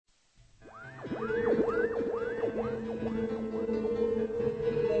Welcome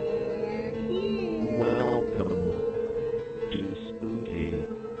to Spooky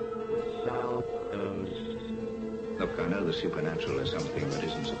South Coast. Look, I know the supernatural is something that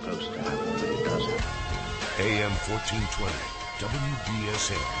isn't supposed to happen, but it does happen. AM 1420,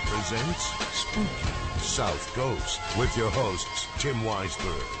 WBSM presents Spooky South Coast with your hosts, Tim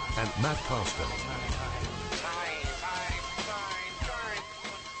Weisberg and Matt Costa.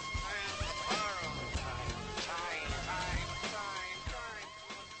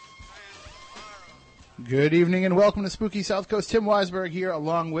 Good evening and welcome to Spooky South Coast. Tim Weisberg here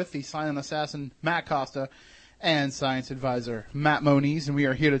along with the silent assassin Matt Costa and science advisor Matt Moniz, and we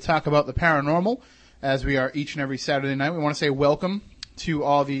are here to talk about the paranormal as we are each and every Saturday night. We want to say welcome to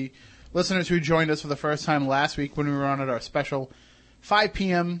all the listeners who joined us for the first time last week when we were on at our special 5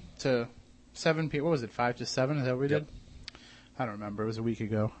 p.m. to 7 p.m. What was it, 5 to 7? Is that what we did? I don't remember. It was a week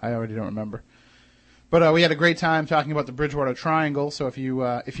ago. I already don't remember. But we had a great time talking about the Bridgewater Triangle, so if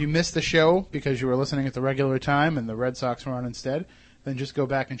you missed the show because you were listening at the regular time and the Red Sox were on instead, then just go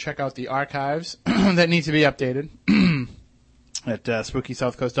back and check out the archives that need to be updated at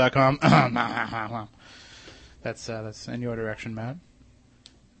SpookySouthCoast.com. That's in your direction, Matt.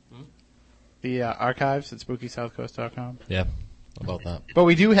 The archives at SpookySouthCoast.com. Yeah, about that. But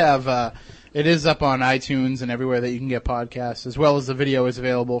we do have, it is up on iTunes and everywhere that you can get podcasts, as well as the video is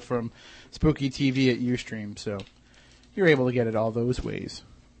available from Spooky TV at Ustream, so you're able to get it all those ways.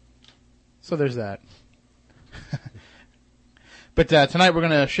 So there's that. But tonight we're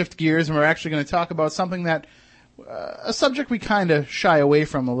going to shift gears, and we're actually going to talk about something that, a subject we kind of shy away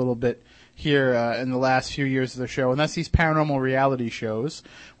from a little bit here in the last few years of the show, and that's these paranormal reality shows.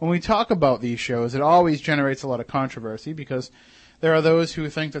 When we talk about these shows, it always generates a lot of controversy because there are those who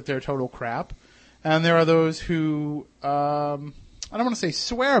think that they're total crap, and there are those who, I don't want to say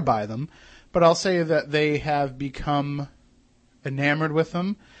swear by them, but I'll say that they have become enamored with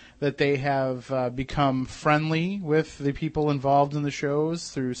them, that they have become friendly with the people involved in the shows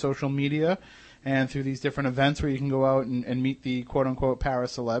through social media and through these different events where you can go out and meet the quote-unquote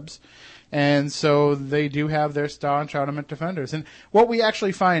para-celebs. And so they do have their staunch ornament defenders. And what we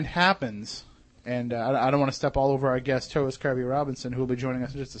actually find happens, and I don't want to step all over our guest host, Kirby Robinson, who will be joining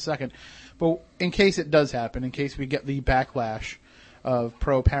us in just a second, but in case it does happen, in case we get the backlash of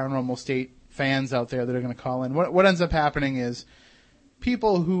pro-paranormal state fans out there that are going to call in, what ends up happening is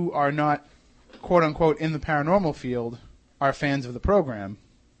people who are not, quote-unquote, in the paranormal field are fans of the program.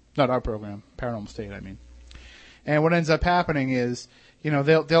 Not our program, Paranormal State, I mean. And what ends up happening is, you know,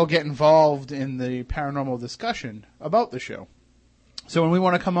 they'll get involved in the paranormal discussion about the show. So when we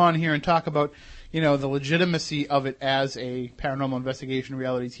want to come on here and talk about, you know, the legitimacy of it as a paranormal investigation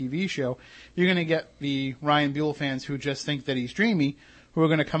reality TV show, you're going to get the Ryan Buell fans who just think that he's dreamy, who are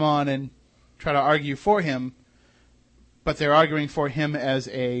going to come on and try to argue for him, but they're arguing for him as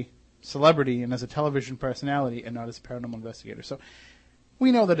a celebrity and as a television personality and not as a paranormal investigator. So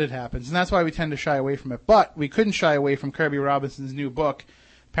we know that it happens, and that's why we tend to shy away from it. But we couldn't shy away from Kirby Robinson's new book,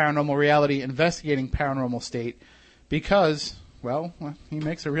 Paranormal Reality, Investigating Paranormal State, because, well, he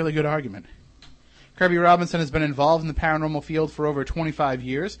makes a really good argument. Kirby Robinson has been involved in the paranormal field for over 25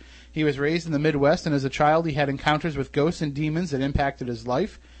 years. He was raised in the Midwest, and as a child he had encounters with ghosts and demons that impacted his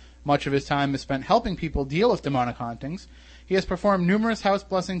life. Much of his time is spent helping people deal with demonic hauntings. He has performed numerous house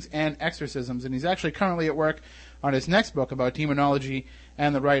blessings and exorcisms, and he's actually currently at work on his next book about demonology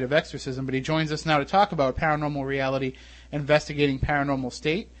and the rite of exorcism. But he joins us now to talk about Paranormal Reality, Investigating Paranormal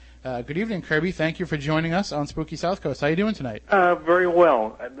State. Good evening, Kirby. Thank you for joining us on Spooky South Coast. How are you doing tonight? Very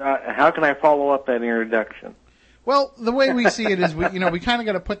well. How can I follow up that introduction? Well, the way we see it is, we kind of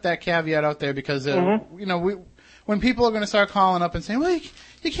got to put that caveat out there because, when people are going to start calling up and saying, well,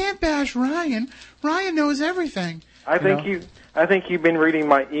 you can't bash Ryan. Ryan knows everything. I think you've been reading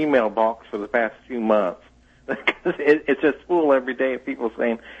my email box for the past few months. Because it's just full every day of people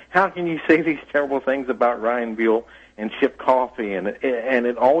saying, how can you say these terrible things about Ryan Buell and Chip Coffey? And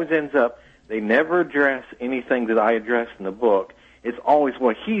it always ends up, they never address anything that I address in the book. It's always,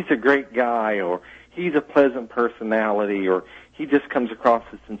 well, he's a great guy, or he's a pleasant personality, or he just comes across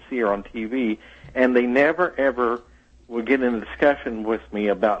as sincere on TV. And they never, ever will get in a discussion with me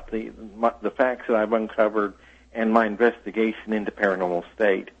about the facts that I've uncovered and my investigation into Paranormal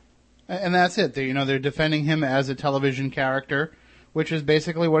State. And that's it. They're defending him as a television character, which is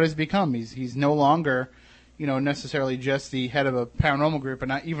basically what he's become. He's no longer, necessarily just the head of a paranormal group,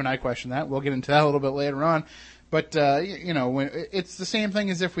 and even I question that. We'll get into that a little bit later on. But, it's the same thing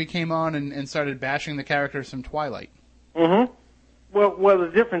as if we came on and started bashing the characters from Twilight. Mm-hmm. Well, the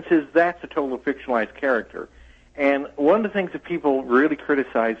difference is that's a total fictionalized character. And one of the things that people really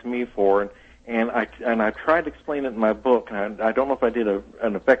criticize me for, and I tried to explain it in my book, and I don't know if I did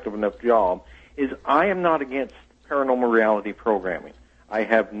an effective enough job, is I am not against paranormal reality programming. I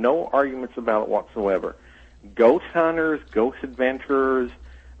have no arguments about it whatsoever. Ghost Hunters, Ghost Adventurers,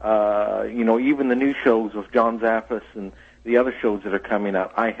 even the new shows with John Zaffis and the other shows that are coming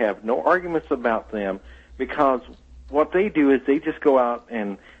out, I have no arguments about them, because what they do is they just go out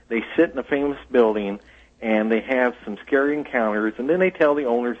and they sit in a famous building and they have some scary encounters, and then they tell the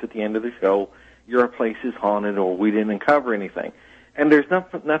owners at the end of the show, your place is haunted or we didn't uncover anything. And there's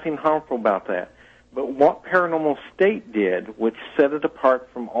nothing harmful about that. But what Paranormal State did, which set it apart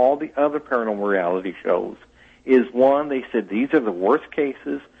from all the other paranormal reality shows, is one, they said these are the worst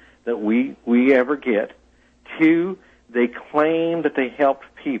cases that we ever get. Two, they claim that they helped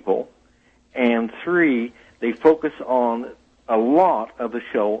people. And three, they focus on a lot of the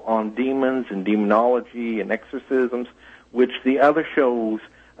show on demons and demonology and exorcisms, which the other shows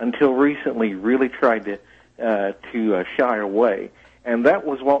until recently really tried to shy away. And that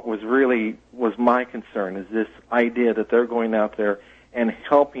was what was my concern, is this idea that they're going out there and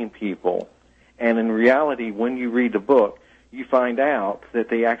helping people. And in reality, when you read the book, you find out that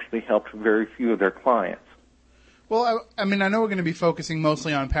they actually helped very few of their clients. Well, I know we're going to be focusing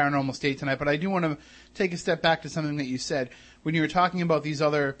mostly on Paranormal State tonight, but I do want to take a step back to something that you said. When you were talking about these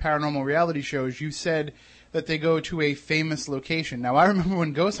other paranormal reality shows, you said that they go to a famous location. Now, I remember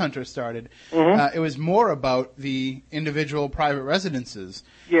when Ghost Hunter started, it was more about the individual private residences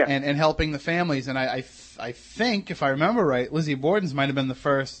and helping the families. And I think, if I remember right, Lizzie Borden's might have been the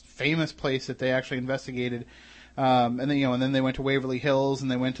first famous place that they actually investigated. And then they went to Waverly Hills and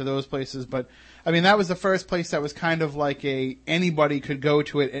they went to those places. But I mean, that was the first place that was kind of like anybody could go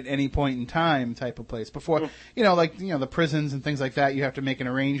to it at any point in time type of place. Before, the prisons and things like that, you have to make an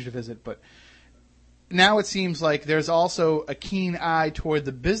arranged visit. But now it seems like there's also a keen eye toward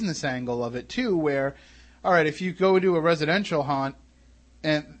the business angle of it too, where, all right, if you go to a residential haunt,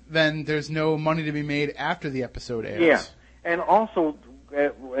 and then there's no money to be made after the episode airs. Yeah, and also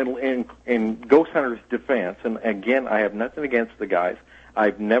in Ghost Hunter's defense, and again, I have nothing against the guys.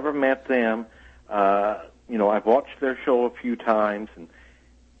 I've never met them. I've watched their show a few times,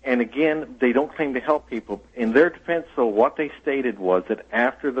 and again, they don't claim to help people. In their defense, though, what they stated was that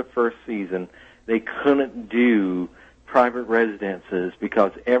after the first season, they couldn't do private residences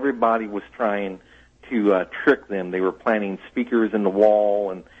because everybody was trying to trick them. They were planting speakers in the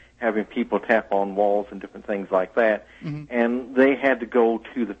wall and having people tap on walls and different things like that. Mm-hmm. And they had to go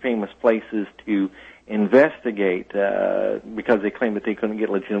to the famous places to investigate because they claimed that they couldn't get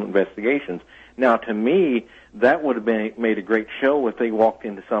legitimate investigations. Now, to me, that would have made a great show if they walked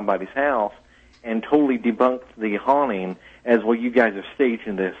into somebody's house and totally debunked the haunting as, well, you guys are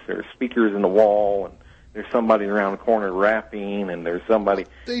staging this. There's speakers in the wall, and there's somebody around the corner rapping, and there's somebody...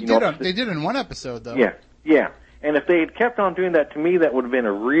 They did in one episode, though. Yeah. And if they had kept on doing that, to me, that would have been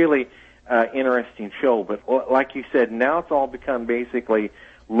a really interesting show. But like you said, now it's all become basically,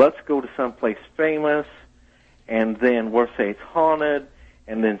 let's go to someplace famous, and then we'll say it's haunted,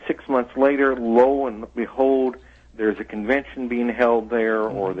 and then 6 months later, lo and behold, there's a convention being held there,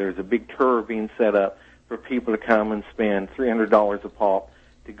 or there's a big tour being set up for people to come and spend $300 a pop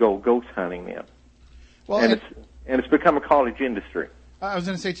to go ghost hunting in. Well, and it's become a college industry. I was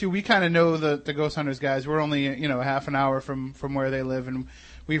going to say, too, we kind of know the Ghost Hunters guys. We're only, half an hour from where they live, and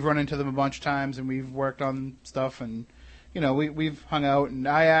we've run into them a bunch of times, and we've worked on stuff, and, we've hung out. And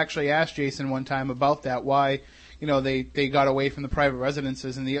I actually asked Jason one time about that, why, they got away from the private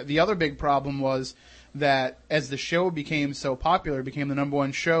residences. And the other big problem was that as the show became so popular, it became the number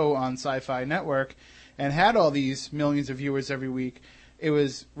one show on Sci-Fi Network, and had all these millions of viewers every week, it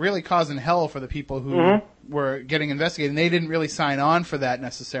was really causing hell for the people who were getting investigated. And they didn't really sign on for that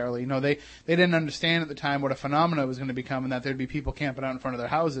necessarily. They didn't understand at the time what a phenomenon was going to become, and that there'd be people camping out in front of their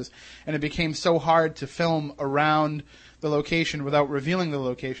houses. And it became so hard to film around the location without revealing the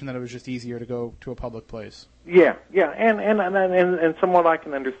location that it was just easier to go to a public place. Yeah, and somewhat I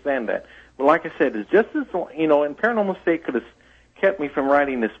can understand that. But like I said, it's just as, and Paranormal State could have kept me from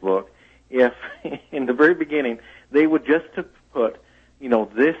writing this book if, in the very beginning, they would just have put,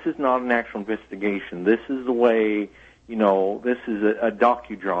 this is not an actual investigation. This is the way, this is a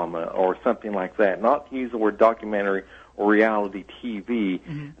docudrama or something like that. Not to use the word documentary or reality TV.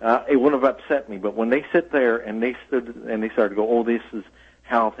 It wouldn't have upset me. But when they sit there and they started to go, oh, this is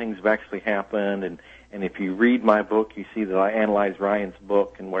how things have actually happened. And if you read my book, you see that I analyze Ryan's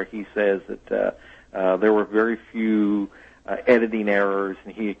book, and where he says that there were very few editing errors,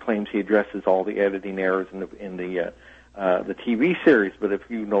 and he claims he addresses all the editing errors in the TV series. But if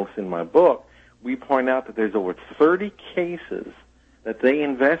you notice in my book, we point out that there's over 30 cases that they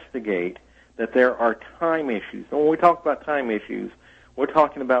investigate that there are time issues. And when we talk about time issues, we're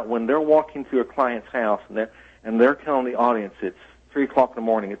talking about when they're walking through a client's house and they're telling the audience it's 3 o'clock in the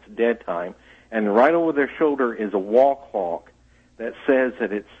morning, it's dead time, and right over their shoulder is a wall clock that says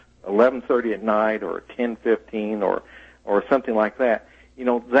that it's 11:30 at night or 10:15 or something like that.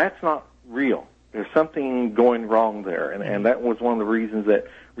 That's not real. There's something going wrong there, and that was one of the reasons that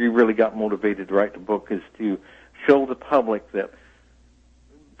we really got motivated to write the book, is to show the public that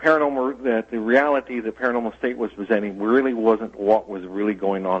the reality that Paranormal State was presenting really wasn't what was really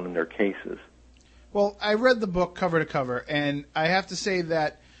going on in their cases. Well, I read the book cover to cover, and I have to say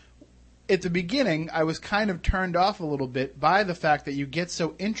that at the beginning, I was kind of turned off a little bit by the fact that you get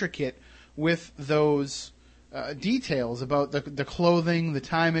so intricate with those details about the clothing, the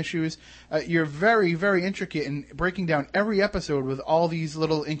time issues. You're very, very intricate in breaking down every episode with all these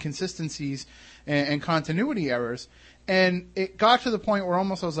little inconsistencies and continuity errors. And it got to the point where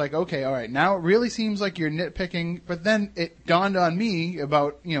almost I was like, okay, all right, now it really seems like you're nitpicking. But then it dawned on me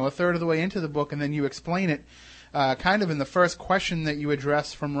about, a third of the way into the book, and then you explain it kind of in the first question that you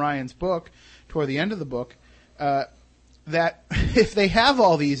address from Ryan's book toward the end of the book, that if they have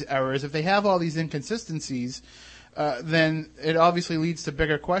all these errors, if they have all these inconsistencies, then it obviously leads to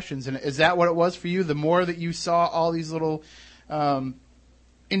bigger questions. And is that what it was for you? The more that you saw all these little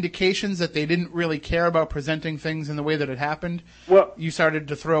indications that they didn't really care about presenting things in the way that it happened, you started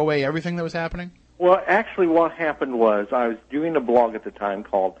to throw away everything that was happening? Well, actually what happened was I was doing a blog at the time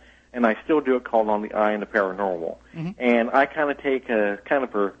called, and I still do it, called On the Eye and the Paranormal. Mm-hmm. And I kind of take a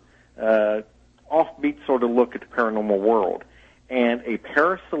offbeat sort of look at the paranormal world. And a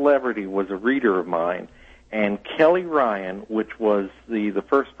para-celebrity was a reader of mine, and Kelly Ryan, which was the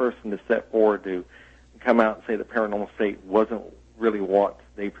first person to step forward to come out and say the Paranormal State wasn't really what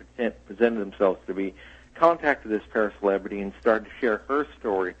they presented themselves to be, contacted this para-celebrity and started to share her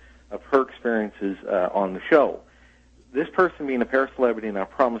story of her experiences on the show. This person being a para-celebrity, and I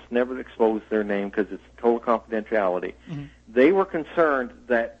promise never to expose their name because it's total confidentiality, mm-hmm. They were concerned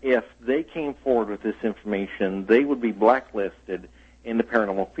that if they came forward with this information, they would be blacklisted in the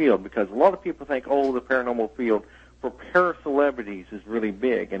paranormal field, because a lot of people think, the paranormal field for para-celebrities is really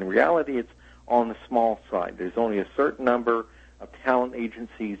big. In reality, it's on the small side. There's only a certain number of talent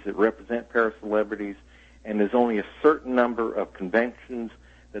agencies that represent para-celebrities, and there's only a certain number of conventions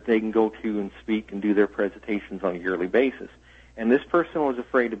that they can go to and speak and do their presentations on a yearly basis. And this person was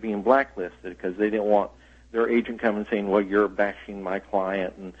afraid of being blacklisted because they didn't want their agent coming and saying, well, you're bashing my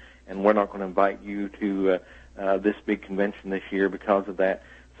client, and we're not going to invite you to this big convention this year because of that.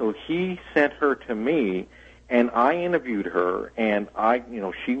 So he sent her to me, and I interviewed her, and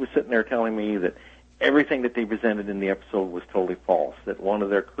she was sitting there telling me that everything that they presented in the episode was totally false, that one of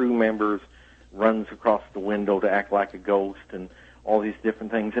their crew members runs across the window to act like a ghost, and all these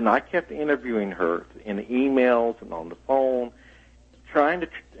different things. And I kept interviewing her in emails and on the phone, trying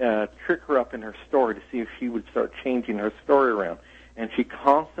to trick her up in her story to see if she would start changing her story around. And she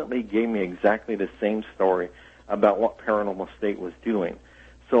constantly gave me exactly the same story about what Paranormal State was doing.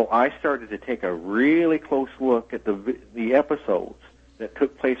 So I started to take a really close look at the episodes that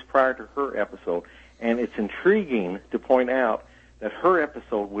took place prior to her episode. And it's intriguing to point out that her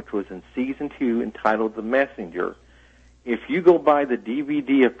episode, which was in Season 2, entitled The Messenger, if you go buy the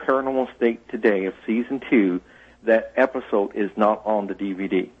DVD of Paranormal State today of Season 2, that episode is not on the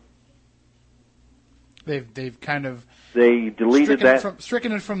DVD. They've kind of deleted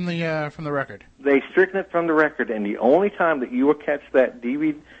stricken it from the record. They stricken it from the record, and the only time that you will catch that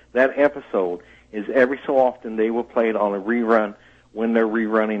episode is every so often they will play it on a rerun when they're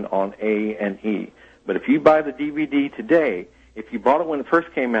rerunning on A&E. But if you buy the DVD today, if you bought it when it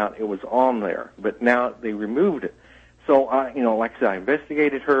first came out, it was on there. But now they removed it. So like I said, I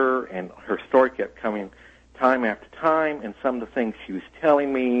investigated her, and her story kept coming time after time, and some of the things she was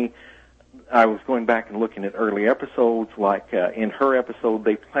telling me, I was going back and looking at early episodes, like in her episode,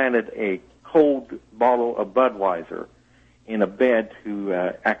 they planted a cold bottle of Budweiser in a bed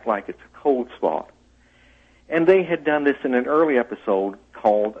to act like it's a cold spot. And they had done this in an early episode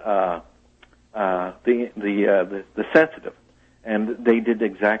called The Sensitive. And they did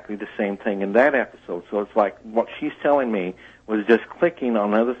exactly the same thing in that episode. So it's like what she's telling me was just clicking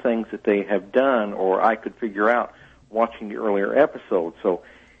on other things that they have done, or I could figure out watching the earlier episodes. So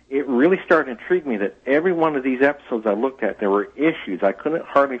it really started to intrigue me that every one of these episodes I looked at, there were issues. I couldn't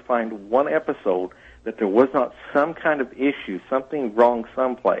hardly find one episode that there was not some kind of issue, something wrong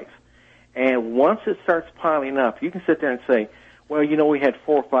someplace. And once it starts piling up, you can sit there and say, well, we had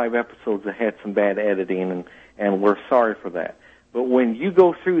 4 or 5 episodes that had some bad editing, and we're sorry for that. But when you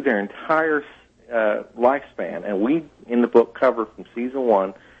go through their entire lifespan, and we in the book cover from Season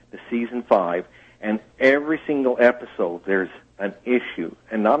 1 to season 5, and every single episode there's an issue.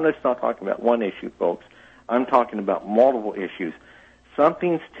 And I'm just not talking about one issue, folks. I'm talking about multiple issues.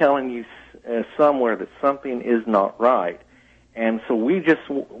 Something's telling you somewhere that something is not right. And so we just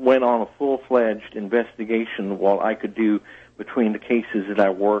went on a full-fledged investigation while I could do between the cases that I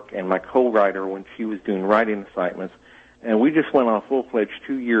work and my co-writer when she was doing writing assignments. And we just went on a full-fledged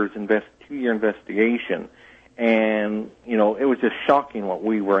 2-year investigation. And, you know, it was just shocking what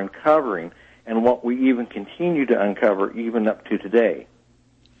we were uncovering and what we even continue to uncover even up to today.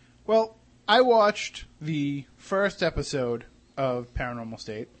 Well, I watched the first episode of Paranormal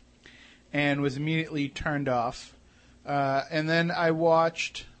State and was immediately turned off. And then I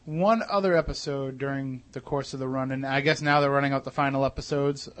watched one other episode during the course of the run, and I guess now they're running out the final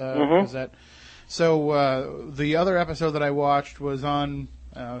episodes. So the other episode that I watched was on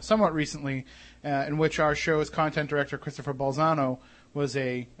somewhat recently, in which our show's content director, Christopher Balzano, was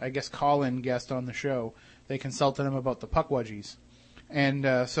a, I guess, call-in guest on the show. They consulted him about the Puckwudgies.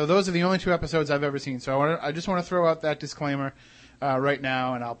 And so those are the only 2 episodes I've ever seen. So I just want to throw out that disclaimer right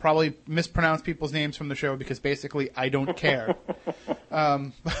now, and I'll probably mispronounce people's names from the show because basically I don't care.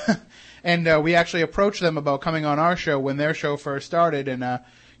 And we actually approached them about coming on our show when their show first started, and I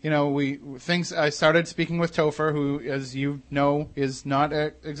started speaking with Topher, who, as you know, is not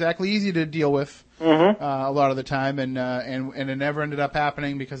exactly easy to deal with a lot of the time, and it never ended up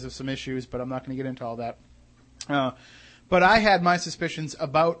happening because of some issues, but I'm not going to get into all that. But I had my suspicions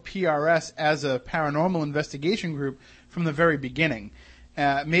about PRS as a paranormal investigation group from the very beginning.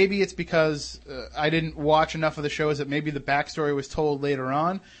 Maybe it's because I didn't watch enough of the shows that maybe the backstory was told later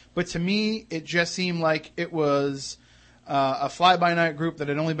on, but to me, it just seemed like it was a fly-by-night group that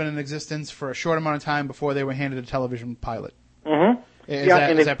had only been in existence for a short amount of time before they were handed a television pilot. Is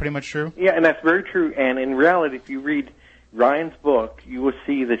that pretty much true? Yeah, and that's very true. And in reality, if you read Ryan's book, you will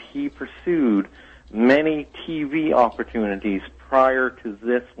see that he pursued many TV opportunities prior to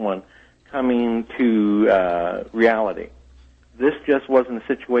this one coming to reality. This just wasn't a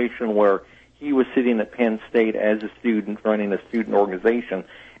situation where he was sitting at Penn State as a student running a student organization.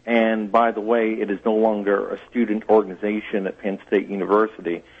 And by the way, it is no longer a student organization at Penn State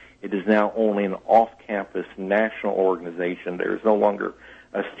University. It is now only an off-campus national organization. There is no longer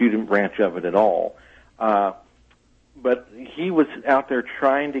a student branch of it at all. But he was out there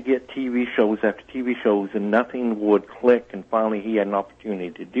trying to get TV shows after TV shows, and nothing would click. And finally, he had an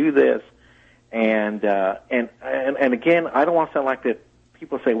opportunity to do this. And again, I don't want to sound like that.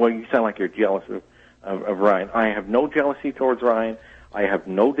 People say, "Well, you sound like you're jealous of Ryan." I have no jealousy towards Ryan. I have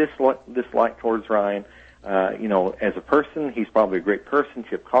no dislike towards Ryan. As a person, he's probably a great person.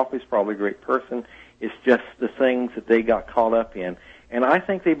 Chip Coffey's probably a great person. It's just the things that they got caught up in. And I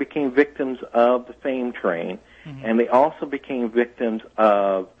think they became victims of the fame train, and they also became victims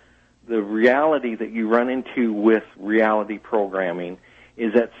of the reality that you run into with reality programming,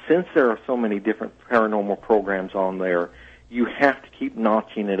 is that since there are so many different paranormal programs on there, you have to keep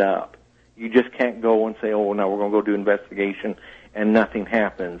notching it up. You just can't go and say, "Oh, now we're going to go do investigation," and nothing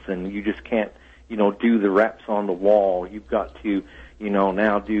happens, and you just can't, do the raps on the wall. You've got to,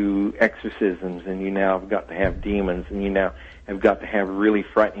 now do exorcisms, and you now have got to have demons, and you now have got to have really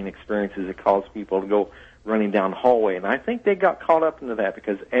frightening experiences that cause people to go running down the hallway. And I think they got caught up into that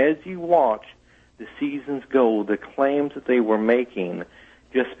because as you watch the seasons go, the claims that they were making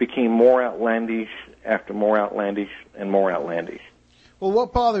just became more outlandish after more outlandish and more outlandish. Well,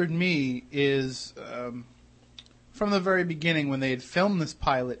 what bothered me is from the very beginning when they had filmed this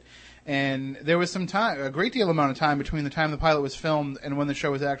pilot, and there was some time, a great deal amount of time between the time the pilot was filmed and when the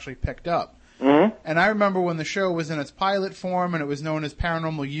show was actually picked up. And I remember when the show was in its pilot form, and it was known as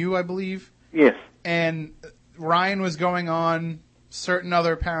Paranormal U, I believe. Yes. And Ryan was going on certain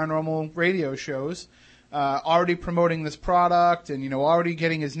other paranormal radio shows, already promoting this product, and already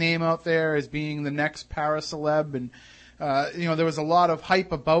getting his name out there as being the next para-celeb, and there was a lot of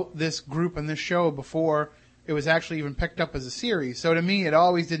hype about this group and this show before it was actually even picked up as a series. So to me, it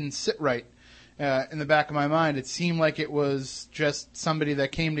always didn't sit right in the back of my mind. It seemed like it was just somebody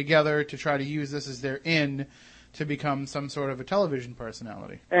that came together to try to use this as their in to become some sort of a television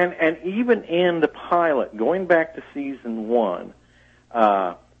personality. And even in the pilot, going back to season 1,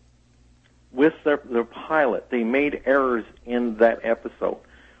 with their pilot, they made errors in that episode.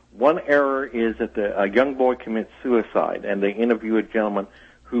 One error is that a young boy commits suicide, and they interview a gentleman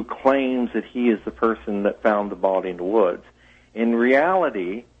who claims that he is the person that found the body in the woods. In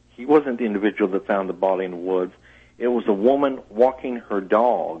reality, he wasn't the individual that found the body in the woods. It was a woman walking her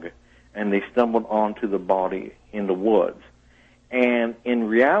dog, and they stumbled onto the body in the woods. And in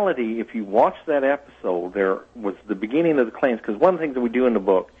reality, if you watch that episode, there was the beginning of the claims, because one of the things that we do in the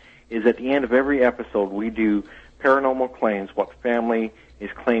book is at the end of every episode we do paranormal claims, what the family is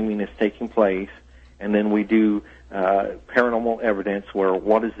claiming is taking place, and then we do paranormal evidence, where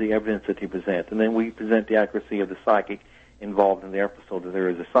what is the evidence that they present, and then we present the accuracy of the psychic involved in the episode, that there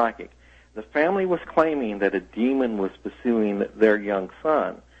is a psychic. The family was claiming that a demon was pursuing their young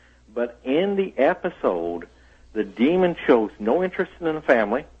son, but in the episode, the demon shows no interest in the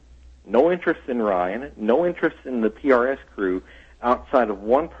family, no interest in Ryan, no interest in the PRS crew, outside of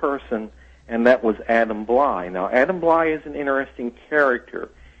one person, and that was Adam Bly. Now, Adam Bly is an interesting character.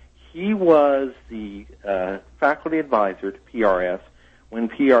 He was the faculty advisor to PRS when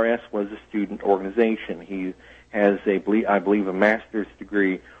PRS was a student organization. He has, I believe, a master's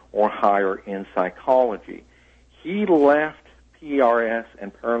degree or higher in psychology. He left PRS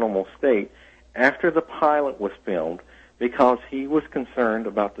and Paranormal State after the pilot was filmed because he was concerned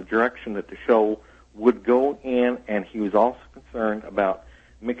about the direction that the show would go in, and he was also concerned about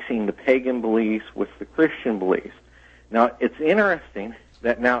mixing the pagan beliefs with the Christian beliefs. Now, it's interesting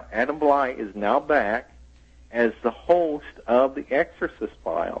that now Adam Bly is now back as the host of The Exorcist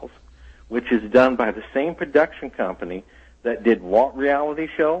Files, which is done by the same production company that did what reality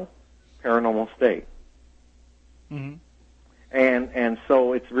show? Paranormal State. Mm-hmm. And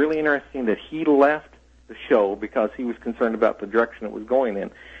so it's really interesting that he left the show because he was concerned about the direction it was going in.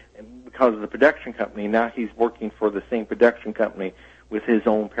 And because of the production company, now he's working for the same production company with his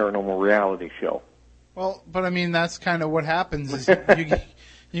own paranormal reality show. Well, but I mean, that's kind of what happens is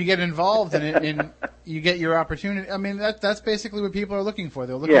you get involved in it and you get your opportunity. I mean, that's basically what people are looking for.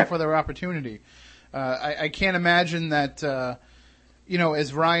 They're looking for their opportunity. I can't imagine that,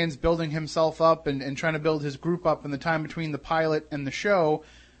 as Ryan's building himself up and trying to build his group up in the time between the pilot and the show,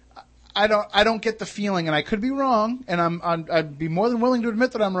 I don't get the feeling, and I could be wrong, and I'd be more than willing to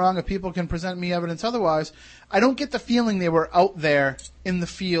admit that I'm wrong if people can present me evidence otherwise. I don't get the feeling they were out there in the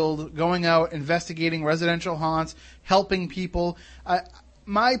field, going out, investigating residential haunts, helping people.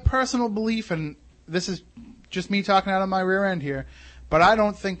 My personal belief, and this is just me talking out of my rear end here, but I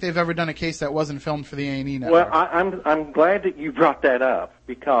don't think they've ever done a case that wasn't filmed for the A&E network. Well, I'm glad that you brought that up,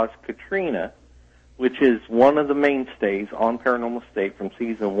 because Katrina, which is one of the mainstays on Paranormal State from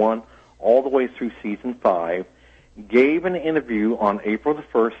season 1 all the way through season 5, gave an interview on April the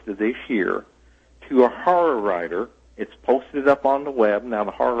 1st of this year to a horror writer. It's posted up on the web. Now,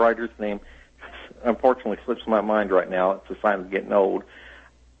 the horror writer's name unfortunately slips my mind right now. It's a sign of getting old.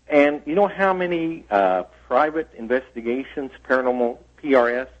 And you know how many private investigations Paranormal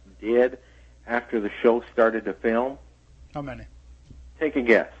PRS did after the show started to film? How many? Take a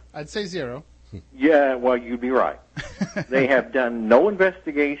guess. I'd say 0. Yeah, well, you'd be right. They have done no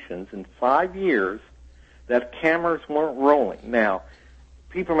investigations in 5 years that cameras weren't rolling. Now,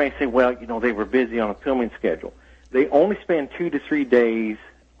 people may say, well, they were busy on a filming schedule. They only spend 2 to 3 days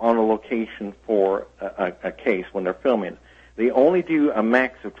on a location for a case when they're filming. They only do a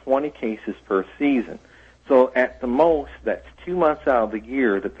max of 20 cases per season. So at the most, that's 2 months out of the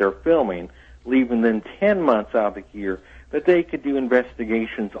year that they're filming, leaving then 10 months out of the year that they could do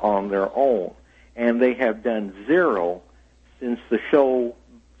investigations on their own. And they have done 0 since the show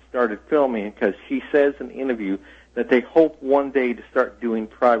started filming, because she says in the interview that they hope one day to start doing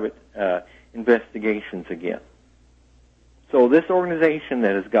private investigations again. So this organization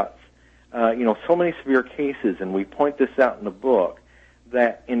that has got so many severe cases, and we point this out in the book,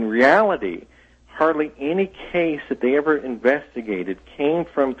 that in reality, hardly any case that they ever investigated came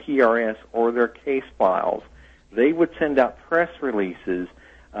from PRS or their case files. They would send out press releases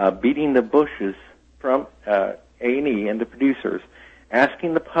beating the bushes from A&E and the producers,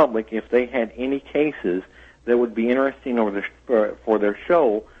 asking the public if they had any cases that would be interesting for their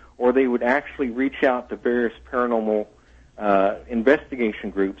show, or they would actually reach out to various paranormal investigation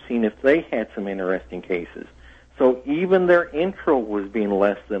groups, seeing if they had some interesting cases. So even their intro was being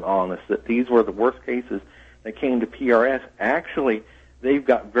less than honest, that these were the worst cases that came to PRS. Actually, they've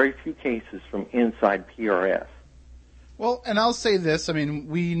got very few cases from inside PRS. Well, and I'll say this, I mean,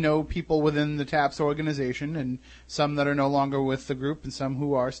 we know people within the TAPS organization, and some that are no longer with the group and some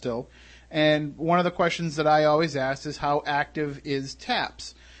who are still. And one of the questions that I always ask is, how active is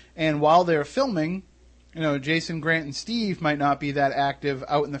TAPS? And while they're filming, Jason, Grant, and Steve might not be that active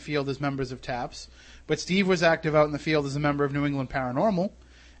out in the field as members of TAPS, but Steve was active out in the field as a member of New England Paranormal,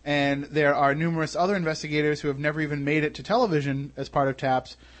 and there are numerous other investigators who have never even made it to television as part of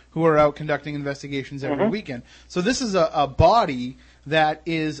TAPS who are out conducting investigations every weekend. So this is a body that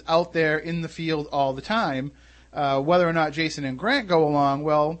is out there in the field all the time. Whether or not Jason and Grant go along,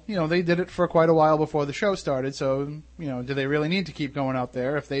 well, they did it for quite a while before the show started, so, do they really need to keep going out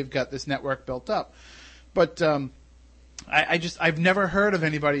there if they've got this network built up? But I've never heard of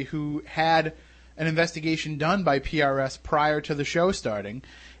anybody who had an investigation done by PRS prior to the show starting,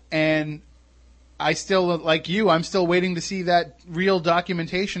 and I still, like you, I'm still waiting to see that real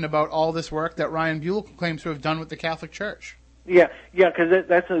documentation about all this work that Ryan Buell claims to have done with the Catholic Church. Yeah, because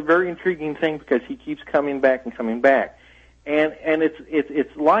that's a very intriguing thing, because he keeps coming back and coming back, and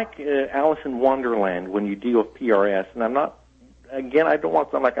it's like Alice in Wonderland when you deal with PRS. And I'm not, again, I don't want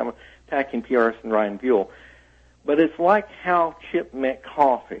to sound like I'm attacking PRS and Ryan Buell, but it's like how Chip met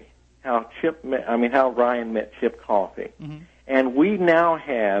Coffey, how Ryan met Chip Coffey, and we now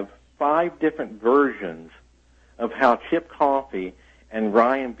have 5 different versions of how Chip Coffey and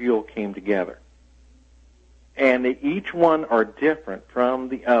Ryan Buell came together. And each one are different from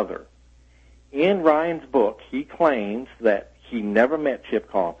the other. In Ryan's book, he claims that he never met Chip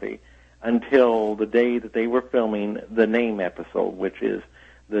Coffey until the day that they were filming the Name episode, which is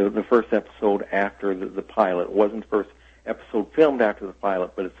the first episode after the pilot. It wasn't the first episode filmed after the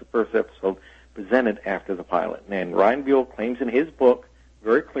pilot, but it's the first episode presented after the pilot. And Ryan Buell claims in his book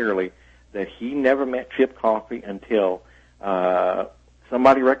very clearly that he never met Chip Coffey until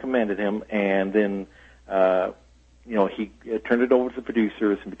somebody recommended him, and then he turned it over to the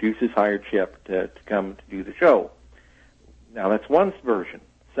producers, and producers hired Chip to come to do the show. Now, that's one version.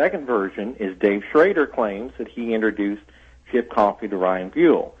 Second version is Dave Schrader claims that he introduced Chip Coffey to Ryan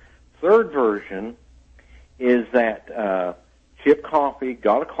Buell. Third version is that Chip Coffey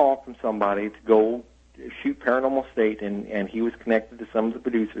got a call from somebody to go shoot Paranormal State, and he was connected to some of the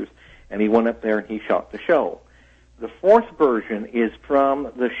producers, and he went up there and he shot the show. The fourth version is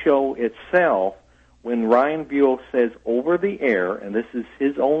from the show itself, when Ryan Buell says over the air, and this is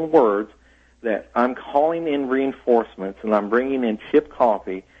his own words, that I'm calling in reinforcements and I'm bringing in Chip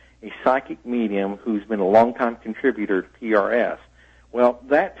Coffey, a psychic medium who's been a longtime contributor to PRS. Well,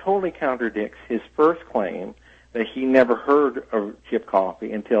 that totally contradicts his first claim that he never heard of Chip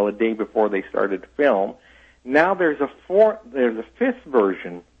Coffey until a day before they started to film. Now there's a fifth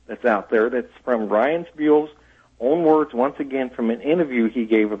version that's out there that's from Ryan Buell's own words, once again from an interview he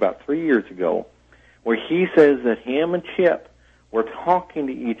gave about 3 years ago, where he says that him and Chip were talking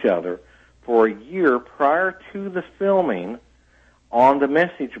to each other for a year prior to the filming on the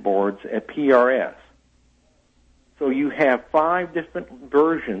message boards at PRS. So you have 5 different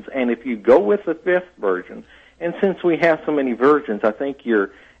versions, and if you go with the fifth version, and since we have so many versions, I think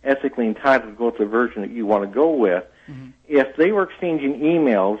you're ethically entitled to go with the version that you want to go with. If they were exchanging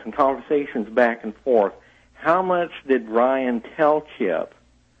emails and conversations back and forth, how much did Ryan tell Chip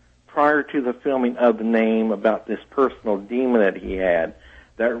prior to the filming of the Name about this personal demon that he had,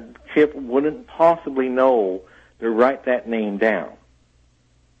 that Chip wouldn't possibly know to write that name down?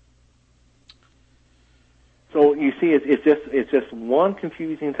 So you see, it's just one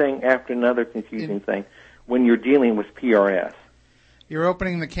confusing thing after another confusing thing when you're dealing with PRS. You're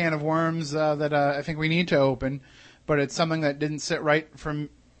opening the can of worms that I think we need to open, but it's something that didn't sit right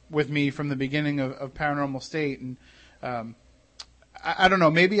with me from the beginning of Paranormal State. And I don't know,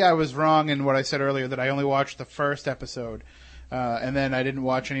 maybe I was wrong in what I said earlier, that I only watched the first episode, and then I didn't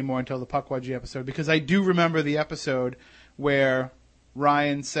watch any more until the Pukwudgie episode, because I do remember the episode where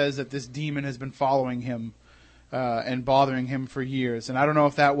Ryan says that this demon has been following him and bothering him for years. And I don't know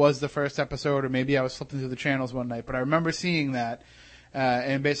if that was the first episode, or maybe I was flipping through the channels one night, but I remember seeing that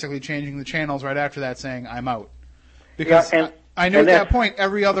and basically changing the channels right after that, saying, I'm out. Because I knew at that point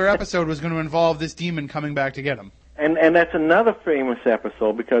every other episode was going to involve this demon coming back to get him. And that's another famous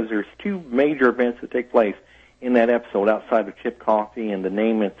episode, because there's 2 major events that take place in that episode outside of Chip Coffey and the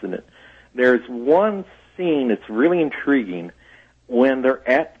Name incident. There's one scene that's really intriguing when they're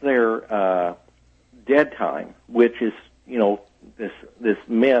at their dead time, which is, this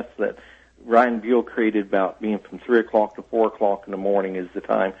myth that Ryan Buell created about being from 3 o'clock to 4 o'clock in the morning is the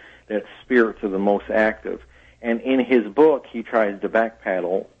time that spirits are the most active. And in his book, he tries to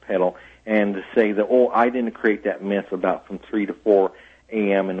backpedal and to say that, I didn't create that myth about from 3 to 4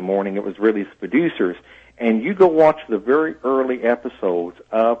 a.m. in the morning. It was really the producers. And you go watch the very early episodes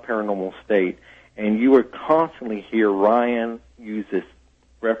of Paranormal State, and you would constantly hear Ryan use this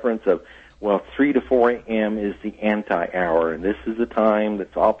reference of, 3 to 4 a.m. is the anti-hour, and this is the time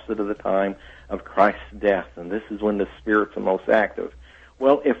that's opposite of the time of Christ's death, and this is when the spirits are most active.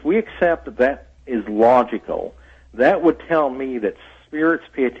 Well, if we accept that that is logical, that would tell me that spirits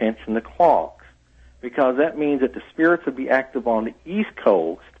pay attention to clocks, because that means that the spirits would be active on the East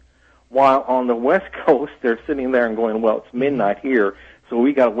Coast, while on the West Coast they're sitting there and going, it's midnight here, so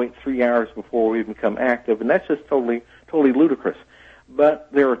we got to wait 3 hours before we become active, and that's just totally ludicrous. But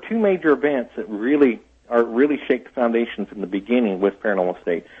there are 2 major events that really shake the foundation from the beginning with Paranormal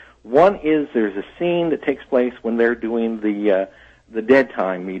State. One is there's a scene that takes place when they're doing the dead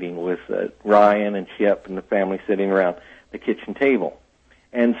time meeting with Ryan and Chip and the family sitting around the kitchen table.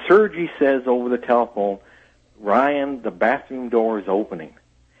 And Sergi says over the telephone, Ryan, the bathroom door is opening.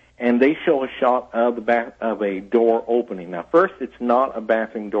 And they show a shot of of a door opening. Now, first, it's not a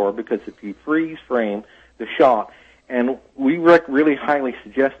bathroom door because if you freeze frame the shot, and we really highly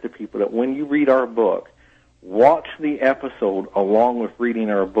suggest to people that when you read our book, watch the episode along with reading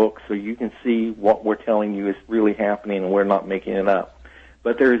our book so you can see what we're telling you is really happening and we're not making it up.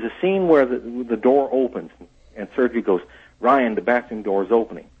 But there is a scene where the door opens, and Sergi goes, Ryan, the bathroom door is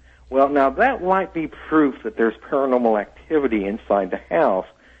opening. Well, now that might be proof that there's paranormal activity inside the house,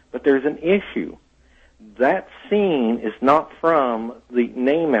 but there's an issue. That scene is not from the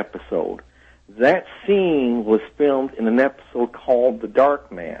name episode. That scene was filmed in an episode called The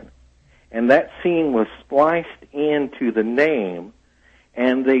Dark Man. And that scene was spliced into the name,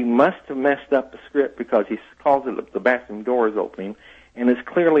 and they must have messed up the script because he calls it the bathroom door is opening, and it's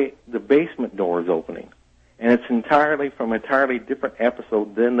clearly the basement door is opening. And it's entirely from an entirely different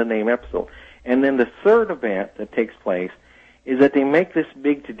episode than the name episode. And then the third event that takes place is that they make this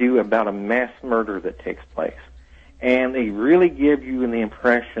big to-do about a mass murder that takes place. And they really give you the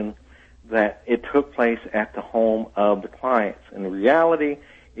impression that it took place at the home of the clients. In reality,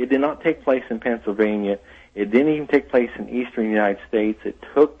 it did not take place in Pennsylvania. It didn't even take place in eastern United States. It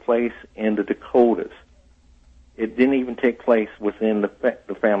took place in the Dakotas. It didn't even take place within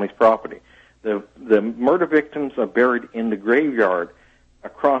the family's property. The murder victims are buried in the graveyard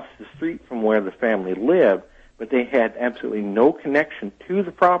across the street from where the family lived, but they had absolutely no connection to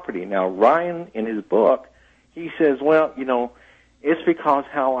the property. Now, Ryan, in his book, he says, well, you know, it's because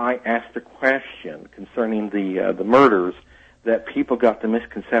how I asked a question concerning the murders that people got the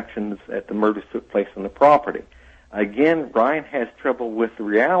misconceptions that the murders took place on the property. Again, Ryan has trouble with the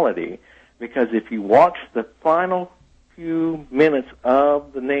reality because if you watch the final few minutes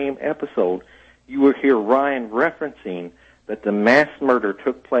of the name episode, you will hear Ryan referencing that the mass murder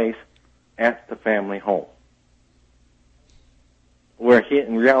took place at the family home, where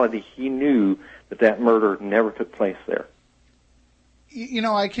in reality he knew that murder never took place there. You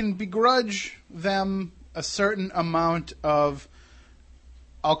know, I can begrudge them a certain amount of,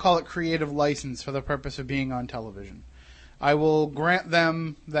 I'll call it creative license for the purpose of being on television. I will grant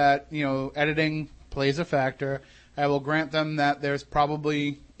them that, you know, editing plays a factor. I will grant them that there's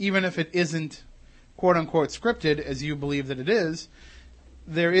probably, even if it isn't quote-unquote scripted, as you believe that it is,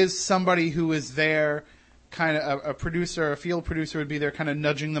 there is somebody who is there, kind of a producer, a field producer would be there kind of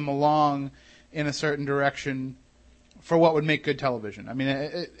nudging them along in a certain direction for what would make good television. I mean,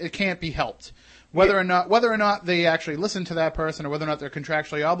 it can't be helped. Whether or not they actually listen to that person or whether or not they're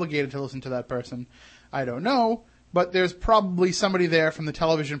contractually obligated to listen to that person, I don't know. But there's probably somebody there from the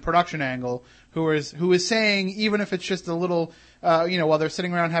television production angle who is saying, even if it's just a little, while they're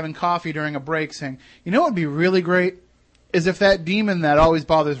sitting around having coffee during a break, saying, you know what would be really great is if that demon that always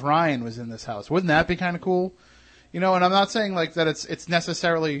bothers Ryan was in this house. Wouldn't that be kind of cool? You know, and I'm not saying like that it's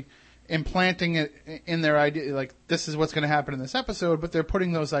necessarily implanting it in their idea, like this is what's going to happen in this episode, but they're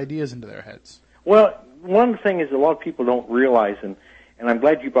putting those ideas into their heads. Well, one thing is a lot of people don't realize, and I'm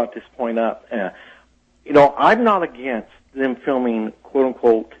glad you brought this point up. I'm not against them filming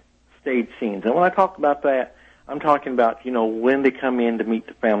quote-unquote stage scenes. And when I talk about that, I'm talking about, when they come in to meet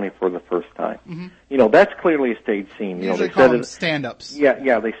the family for the first time. Mm-hmm. That's clearly a stage scene. They usually call them stand-ups.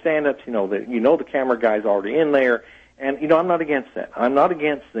 Yeah, they stand-ups, the camera guy's already in there. And, I'm not against that. I'm not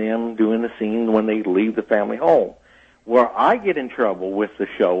against them doing the scene when they leave the family home. Where I get in trouble with the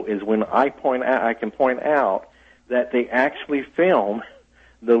show is when I can point out that they actually film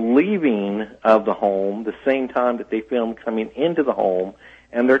the leaving of the home the same time that they film coming into the home,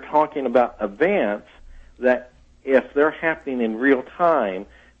 and they're talking about events that if they're happening in real time,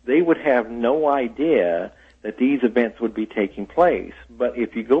 they would have no idea that these events would be taking place. But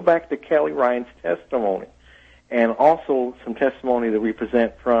if you go back to Kelly Ryan's testimony, and also some testimony that we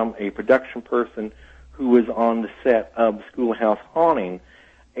present from a production person who was on the set of the Schoolhouse Haunting,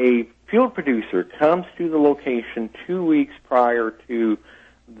 a field producer comes to the location 2 weeks prior to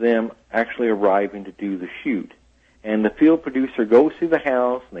them actually arriving to do the shoot. And the field producer goes through the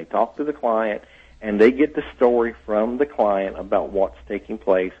house, and they talk to the client, and they get the story from the client about what's taking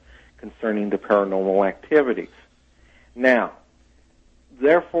place concerning the paranormal activities. Now,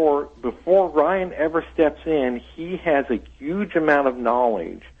 therefore, before Ryan ever steps in, he has a huge amount of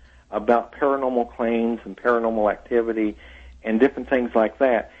knowledge about paranormal claims and paranormal activity and different things like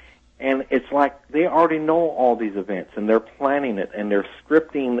that. And it's like they already know all these events, and they're planning it, and they're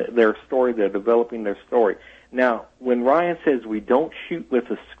scripting their story, they're developing their story. Now, when Ryan says we don't shoot with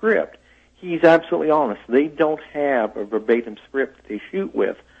a script, he's absolutely honest. They don't have a verbatim script they shoot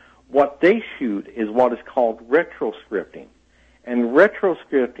with. What they shoot is what is called retroscripting. And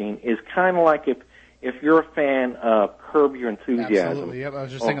retroscripting is kind of like if you're a fan of Curb Your Enthusiasm. Absolutely, yep. I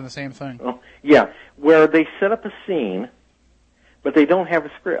was just thinking the same thing. Yeah, where they set up a scene, but they don't have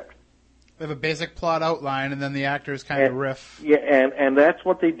a script. They have a basic plot outline, and then the actors kind of riff. Yeah, and that's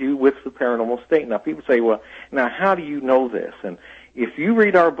what they do with the Paranormal State. Now, people say, well, now how do you know this? And if you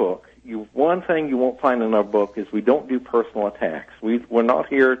read our book, one thing you won't find in our book is we don't do personal attacks. We're not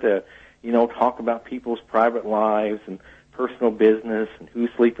here to, talk about people's private lives and personal business and who's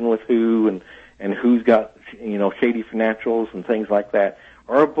sleeping with who and who's got, shady financials and things like that.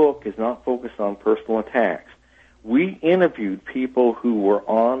 Our book is not focused on personal attacks. We interviewed people who were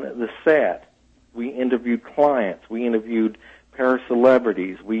on the set. We interviewed clients. We interviewed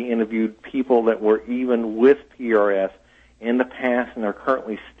para-celebrities. We interviewed people that were even with PRS in the past and are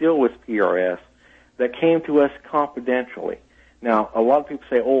currently still with PRS that came to us confidentially. Now, a lot of people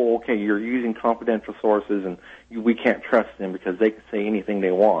say, oh, okay, you're using confidential sources and we can't trust them because they can say anything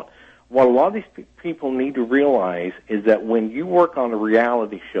they want. What a lot of these people need to realize is that when you work on a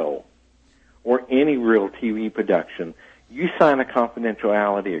reality show or any real TV production, you sign a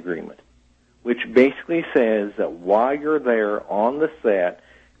confidentiality agreement, which basically says that while you're there on the set,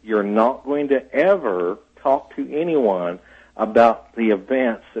 you're not going to ever talk to anyone about the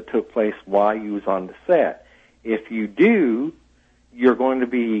events that took place while you was on the set. If you do, you're going to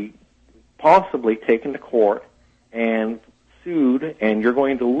be possibly taken to court and sued, and you're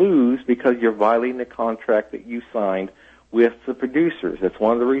going to lose because you're violating the contract that you signed with the producers. That's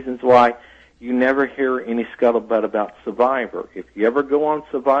one of the reasons why you never hear any scuttlebutt about Survivor. If you ever go on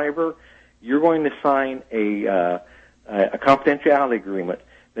Survivor, you're going to sign a confidentiality agreement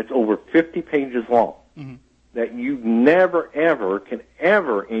that's over 50 pages long. Mm-hmm. That you never, ever, can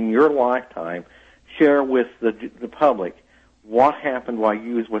ever in your lifetime share with the public what happened while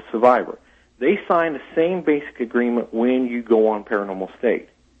you was with Survivor. They sign the same basic agreement when you go on Paranormal State.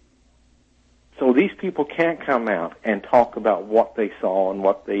 So these people can't come out and talk about what they saw and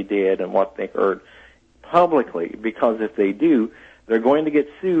what they did and what they heard publicly, because if they do, they're going to get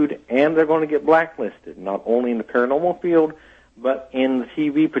sued and they're going to get blacklisted, not only in the paranormal field, but in the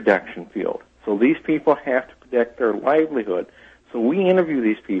TV production field. So these people have to protect their livelihood. So we interview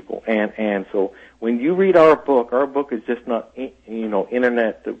these people, and so when you read our book is just not,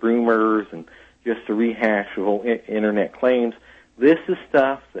 internet rumors and just a rehash of old internet claims. This is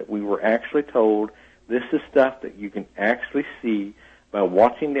stuff that we were actually told. This is stuff that you can actually see by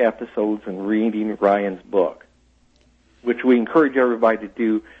watching the episodes and reading Ryan's book, which we encourage everybody to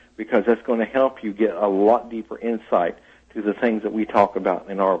do because that's going to help you get a lot deeper insight to the things that we talk about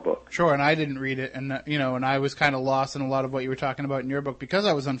in our book. Sure, and I didn't read it, and and I was kind of lost in a lot of what you were talking about in your book because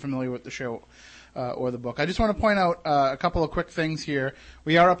I was unfamiliar with the show or the book. I just want to point out a couple of quick things here.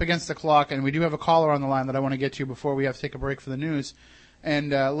 We are up against the clock, and we do have a caller on the line that I want to get to before we have to take a break for the news.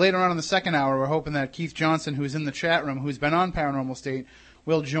 And later on in the second hour, we're hoping that Keith Johnson, who's in the chat room, who's been on Paranormal State,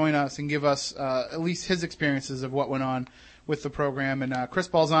 will join us and give us at least his experiences of what went on with the program. And Chris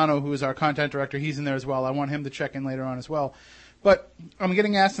Balzano, who is our content director, he's in there as well. I want him to check in later on as well. But I'm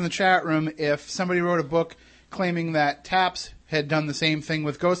getting asked in the chat room if somebody wrote a book claiming that TAPS had done the same thing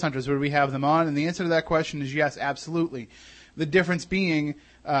with Ghost Hunters, would we have them on? And the answer to that question is yes, absolutely. The difference being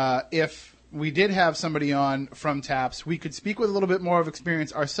if we did have somebody on from TAPS, we could speak with a little bit more of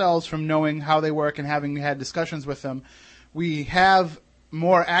experience ourselves from knowing how they work and having had discussions with them. We have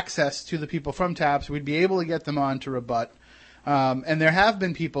more access to the people from TAPS. We'd be able to get them on to rebut. And there have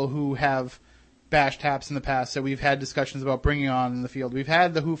been people who have bashed TAPS in the past that we've had discussions about bringing on in the field. We've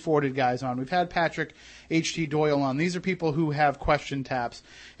had the Who Forded guys on. We've had Patrick H.T. Doyle on. These are people who have questioned TAPS.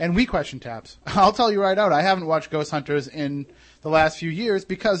 And we question TAPS. I'll tell you right out, I haven't watched Ghost Hunters in the last few years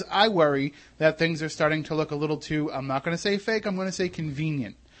because I worry that things are starting to look a little too, I'm not going to say fake, I'm going to say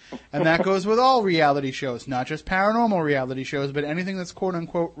convenient. And that goes with all reality shows, not just paranormal reality shows, but anything that's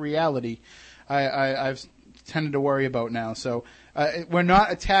quote-unquote reality. I've tended to worry about now. So we're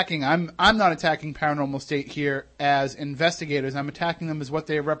not attacking, I'm not attacking Paranormal State here as investigators. I'm attacking them as what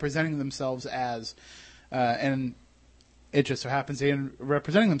they're representing themselves as. And it just so happens they're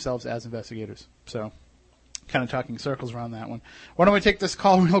representing themselves as investigators. So kind of talking circles around that one. Why don't we take this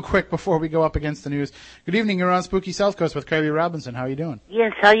call real quick before we go up against the news? Good evening. You're on Spooky South Coast with Kirby Robinson. How are you doing?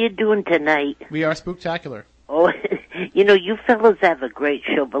 Yes, how you doing tonight? We are spooktacular. Oh, you fellas have a great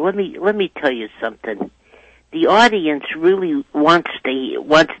show, but let me tell you something. The audience really wants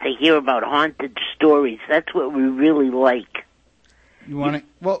to hear about haunted stories. That's what we really like. You want to?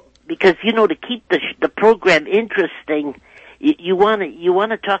 Well, because to keep the program interesting, you want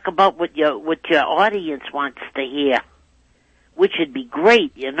to talk about what your audience wants to hear, which would be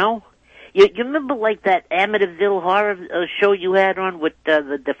great. You remember like that Amityville horror show you had on with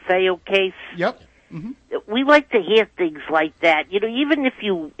the DeFeo case? Yep. Mm-hmm. We like to hear things like that. Even if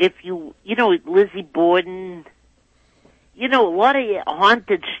you Lizzie Borden, a lot of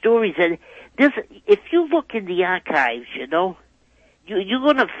haunted stories. And if you look in the archives, you're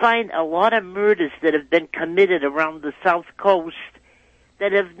going to find a lot of murders that have been committed around the South Coast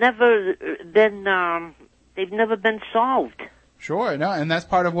that have never been, they've never been solved. Sure, no, and that's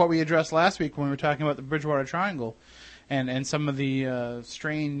part of what we addressed last week when we were talking about the Bridgewater Triangle and some of the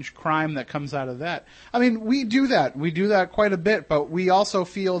strange crime that comes out of that. I mean, we do that. We do that quite a bit, but we also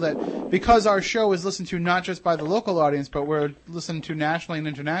feel that because our show is listened to not just by the local audience, but we're listened to nationally and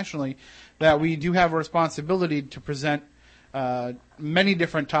internationally, that we do have a responsibility to present many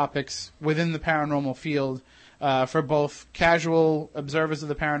different topics within the paranormal field for both casual observers of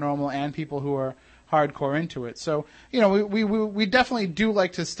the paranormal and people who are hardcore into it. So, we definitely do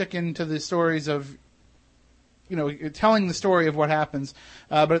like to stick into the stories of, telling the story of what happens,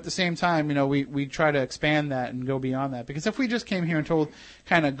 but at the same time, we try to expand that and go beyond that. Because if we just came here and told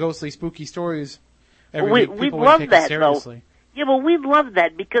kind of ghostly, spooky stories every week, people would take it seriously. Though. Yeah, well, we'd love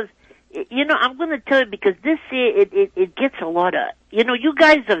that because, I'm going to tell you, because this year it gets a lot of, you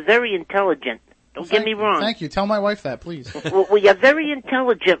guys are very intelligent. Don't get me wrong. Thank you. Tell my wife that, please. Well, you're very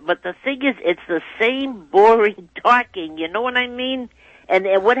intelligent, but the thing is, it's the same boring talking, you know what I mean? And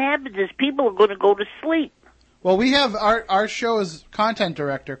what happens is people are going to go to sleep. Well, we have our show's content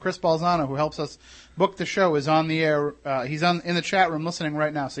director, Chris Balzano, who helps us book the show, is on the air. He's in the chat room listening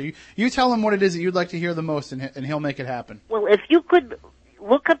right now. So you tell him what it is that you'd like to hear the most, and he'll make it happen. Well, if you could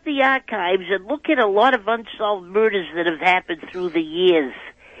look up the archives and look at a lot of unsolved murders that have happened through the years.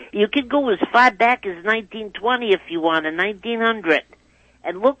 You can go as far back as 1920 if you want, or 1900,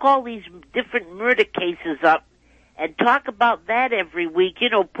 and look all these different murder cases up and talk about that every week.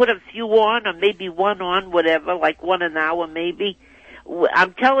 Put a few on, or maybe one on, whatever, like one an hour maybe.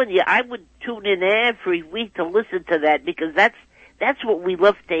 I'm telling you, I would tune in every week to listen to that because that's what we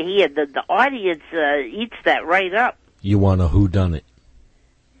love to hear. The audience eats that right up. You want a whodunit?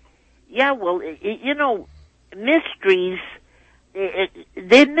 Yeah, well, mysteries.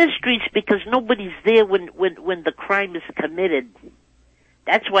 They're mysteries because nobody's there when the crime is committed.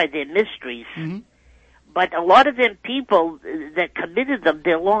 That's why they're mysteries. Mm-hmm. But a lot of them people that committed them,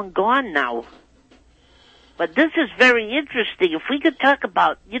 they're long gone now. But this is very interesting. If we could talk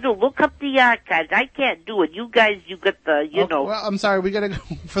about, look up the archives. I can't do it. You guys, you got the, Well, I'm sorry. We got to go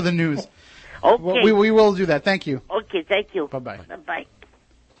for the news. Okay. Well, we will do that. Thank you. Okay, thank you. Bye-bye. Bye-bye.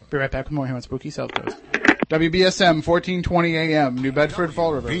 Be right back with more here on Spooky South Coast. WBSM, 1420 AM, New Bedford,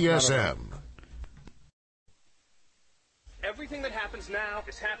 Fall River. BSM. Everything that happens now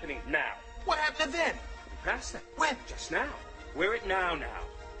is happening now. What happened to then? We passed that. When? Just now. We're at now.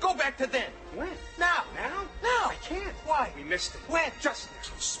 Go back to then. When? Now. Now? Now. I can't. Why? We missed it. When? Just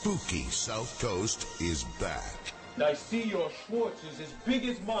now. Spooky South Coast is back. I see your Schwartz is as big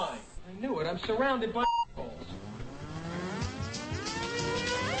as mine. I knew it. I'm surrounded by balls.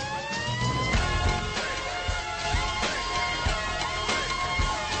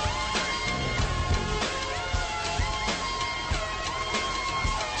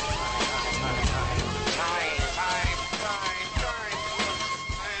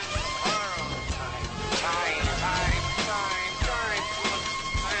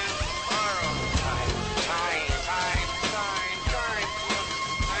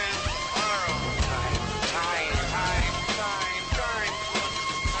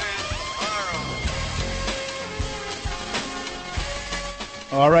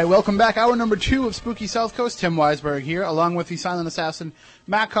 All right, welcome back. Hour number 2 of Spooky South Coast. Tim Weisberg here, along with the silent assassin,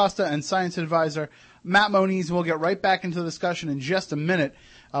 Matt Costa, and science advisor, Matt Moniz. We'll get right back into the discussion in just a minute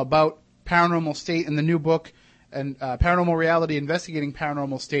about Paranormal State and the new book, and Paranormal Reality, Investigating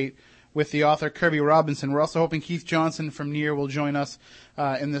Paranormal State, with the author Kirby Robinson. We're also hoping Keith Johnson from NEAR will join us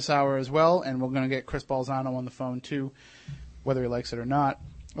in this hour as well, and we're going to get Chris Balzano on the phone too, whether he likes it or not.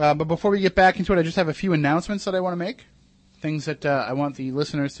 But before we get back into it, I just have a few announcements that I want to make. Things that I want the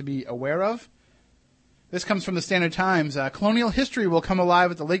listeners to be aware of. This comes from the Standard Times. Colonial history will come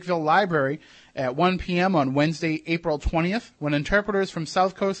alive at the Lakeville Library at 1 p.m. on Wednesday, April 20th, when interpreters from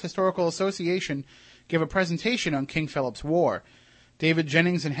South Coast Historical Association give a presentation on King Philip's War. David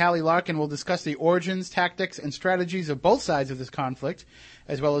Jennings and Hallie Larkin will discuss the origins, tactics, and strategies of both sides of this conflict,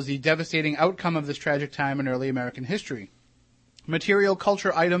 as well as the devastating outcome of this tragic time in early American history. Material,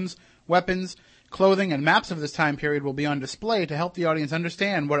 culture items, weapons, Clothing and maps of this time period will be on display to help the audience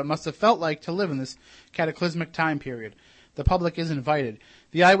understand what it must have felt like to live in this cataclysmic time period. The public is invited.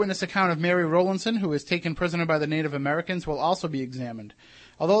 The eyewitness account of Mary Rowlandson, who was taken prisoner by the Native Americans, will also be examined.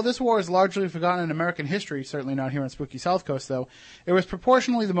 Although this war is largely forgotten in American history, certainly not here on Spooky South Coast, though, it was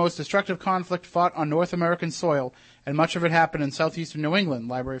proportionally the most destructive conflict fought on North American soil, and much of it happened in southeastern New England,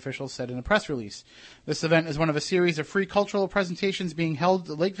 library officials said in a press release. This event is one of a series of free cultural presentations being held at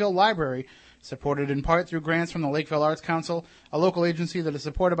the Lakeville Library, supported in part through grants from the Lakeville Arts Council, a local agency that is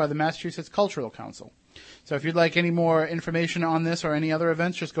supported by the Massachusetts Cultural Council. So if you'd like any more information on this or any other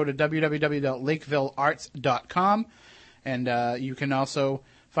events, just go to www.lakevillearts.com, and you can also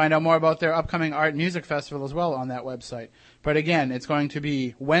find out more about their upcoming art and music festival as well on that website. But again, it's going to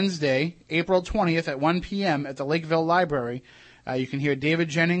be Wednesday, April 20th at 1 p.m. at the Lakeville Library. You can hear David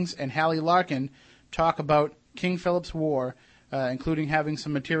Jennings and Hallie Larkin talk about King Philip's War, including having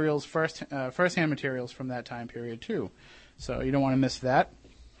some materials, first-hand materials from that time period too. So you don't want to miss that.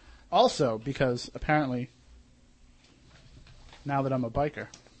 Also, because apparently, now that I'm a biker,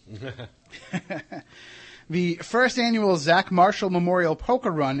 the first annual Zach Marshall Memorial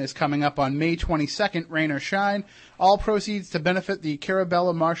Poker Run is coming up on May 22nd, rain or shine. All proceeds to benefit the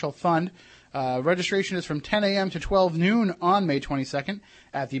Carabella Marshall Fund. Registration is from 10 a.m. to 12 noon on May 22nd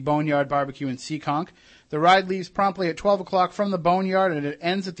at the Boneyard Barbecue in Seekonk. The ride leaves promptly at 12 o'clock from the Boneyard, and it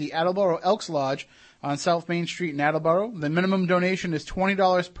ends at the Attleboro Elks Lodge on South Main Street in Attleboro. The minimum donation is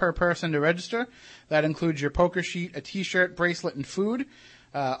 $20 per person to register. That includes your poker sheet, a T-shirt, bracelet, and food.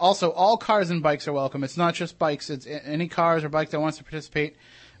 Also, all cars and bikes are welcome. It's not just bikes. It's any cars or bike that wants to participate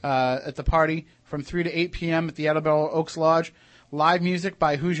at the party from 3 to 8 p.m. at the Attleboro Oaks Lodge. Live music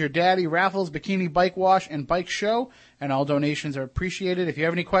by Who's Your Daddy, raffles, bikini bike wash, and bike show, and all donations are appreciated. If you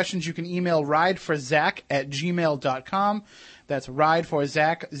have any questions, you can email rideforzach@gmail.com. That's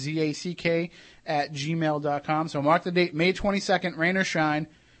rideforzach, Z-A-C-K, @gmail.com. So mark the date, May 22nd, rain or shine,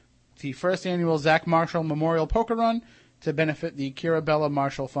 the first annual Zach Marshall Memorial Poker Run to benefit the Carabella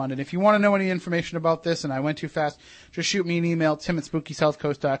Marshall Fund. And if you want to know any information about this, and I went too fast, just shoot me an email,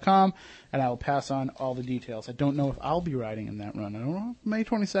 tim@SpookySouthCoast.com, and I will pass on all the details. I don't know if I'll be riding in that run. I don't know if May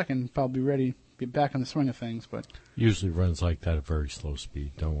 22nd, I'll be ready, be back in the swing of things. But usually runs like that at very slow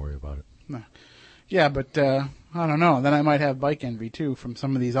speed. Don't worry about it. No. Yeah, but I don't know. Then I might have bike envy, too, from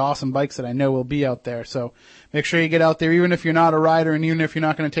some of these awesome bikes that I know will be out there. So make sure you get out there, even if you're not a rider and even if you're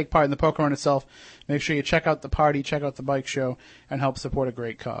not going to take part in the poker run itself. Make sure you check out the party, check out the bike show, and help support a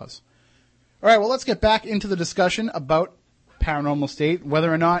great cause. All right, well, let's get back into the discussion about Paranormal State,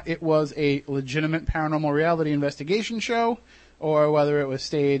 whether or not it was a legitimate paranormal reality investigation show or whether it was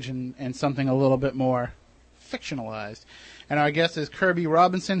staged and something a little bit more fictionalized. And our guest is Kirby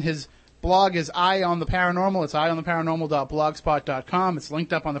Robinson. His blog is Eye on the Paranormal. It's eyeontheparanormal.blogspot.com. It's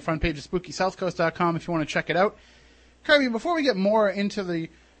linked up on the front page of SpookySouthCoast.com if you want to check it out. Kirby, before we get more into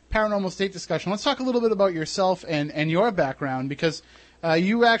the Paranormal State discussion, let's talk a little bit about yourself and your background, because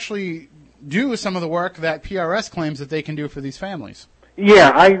you actually do some of the work that PRS claims that they can do for these families.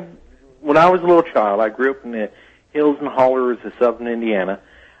 Yeah, when I was a little child, I grew up in the hills and hollers of southern Indiana,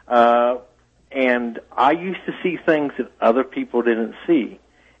 and I used to see things that other people didn't see.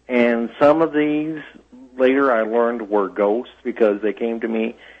 And some of these, later I learned, were ghosts because they came to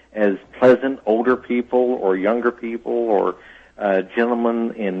me as pleasant older people or younger people or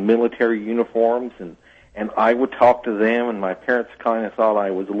gentlemen in military uniforms. And I would talk to them, and my parents kind of thought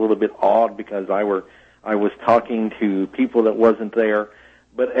I was a little bit odd because I was talking to people that wasn't there.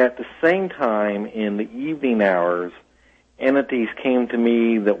 But at the same time, in the evening hours, entities came to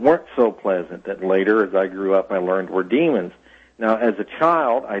me that weren't so pleasant, that later, as I grew up, I learned were demons. Now, as a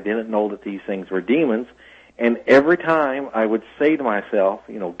child, I didn't know that these things were demons, and every time I would say to myself,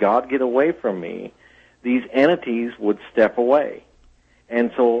 God, get away from me, these entities would step away.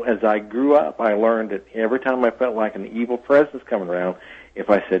 And so as I grew up, I learned that every time I felt like an evil presence coming around,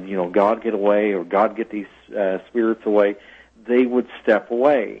 if I said, God, get away, or God, get these spirits away, they would step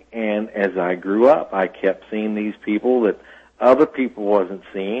away. And as I grew up, I kept seeing these people that other people wasn't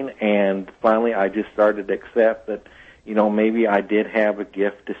seeing, and finally I just started to accept that maybe I did have a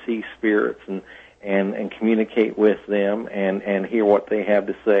gift to see spirits and communicate with them and hear what they have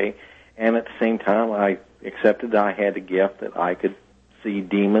to say. And at the same time, I accepted that I had a gift that I could see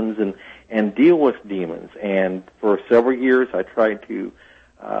demons and deal with demons. And for several years, I tried to,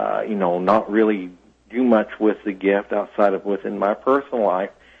 not really do much with the gift outside of within my personal life.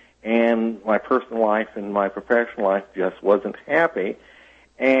 And my personal life and my professional life just wasn't happy.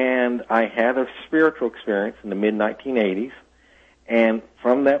 And I had a spiritual experience in the mid-1980s, and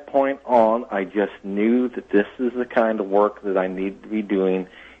from that point on, I just knew that this is the kind of work that I needed to be doing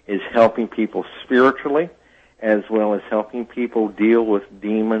is helping people spiritually, as well as helping people deal with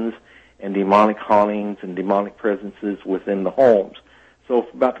demons and demonic hauntings and demonic presences within the homes. So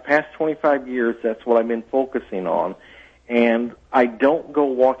for about the past 25 years, that's what I've been focusing on. And I don't go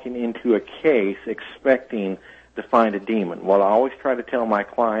walking into a case expecting to find a demon. What I always try to tell my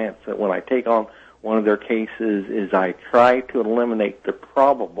clients that when I take on one of their cases is I try to eliminate the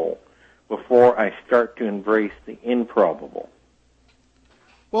probable before I start to embrace the improbable.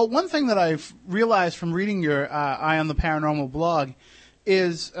 Well, one thing that I've realized from reading your Eye on the Paranormal blog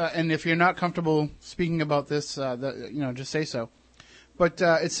is, and if you're not comfortable speaking about this, just say so. But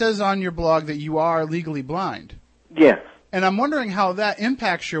it says on your blog that you are legally blind. Yes. And I'm wondering how that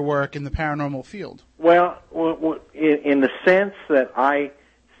impacts your work in the paranormal field. Well, in the sense that I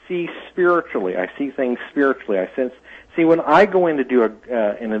see spiritually, I see things spiritually. See, when I go in to do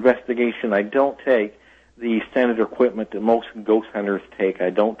an investigation, I don't take the standard equipment that most ghost hunters take. I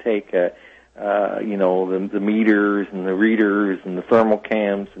don't take, the meters and the readers and the thermal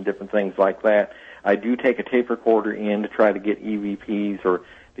cams and different things like that. I do take a tape recorder in to try to get EVPs or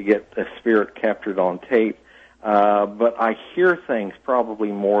to get a spirit captured on tape. But I hear things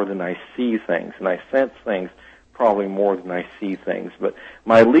probably more than I see things, and I sense things probably more than I see things. But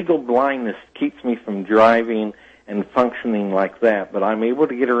my legal blindness keeps me from driving and functioning like that, but I'm able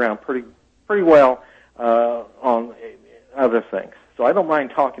to get around pretty well on other things. So I don't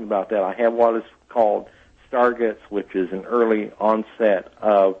mind talking about that. I have what is called Stargardt's, which is an early onset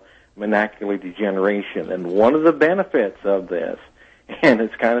of macular degeneration. And one of the benefits of this, and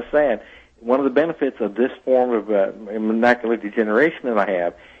it's kind of sad, one of the benefits of this form of macular degeneration that I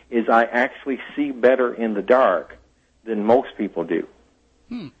have is I actually see better in the dark than most people do.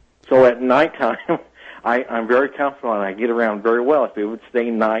 So at nighttime, I'm very comfortable and I get around very well. If it would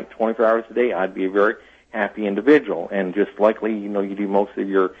stay night 24 hours a day, I'd be a very happy individual. And just likely, you do most of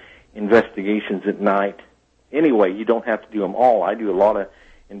your investigations at night. Anyway, you don't have to do them all. I do a lot of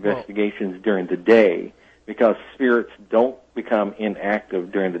investigations during the day because spirits don't become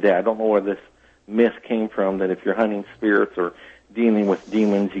inactive during the day. I don't know where this myth came from that if you're hunting spirits or dealing with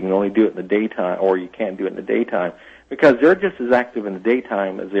demons, you can only do it in the daytime, or you can't do it in the daytime, because they're just as active in the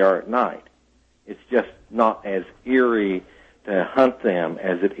daytime as they are at night. It's just not as eerie to hunt them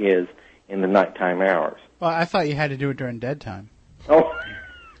as it is in the nighttime hours. Well, I thought you had to do it during dead time. Oh,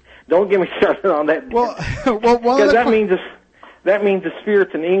 don't get me started on that. Well, because that means the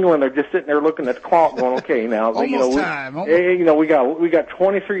spirits in England are just sitting there looking at the clock, going, "Okay, now time. we got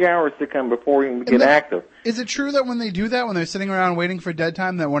 23 hours to come before we can get active." Is it true that when they do that, when they're sitting around waiting for dead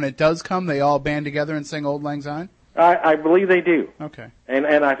time, that when it does come, they all band together and sing "Auld Lang Syne"? I believe they do. Okay. And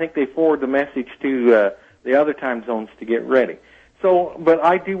I think they forward the message to the other time zones to get ready. So, but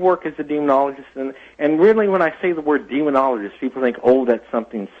I do work as a demonologist, and really when I say the word demonologist, people think, oh, that's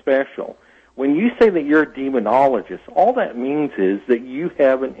something special. When you say that you're a demonologist, all that means is that you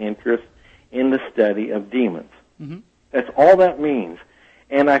have an interest in the study of demons. Mm-hmm. That's all that means.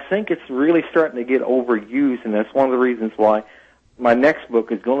 And I think it's really starting to get overused, and that's one of the reasons why my next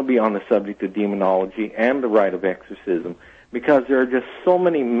book is going to be on the subject of demonology and the rite of exorcism, because there are just so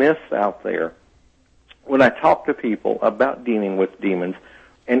many myths out there. When I talk to people about dealing with demons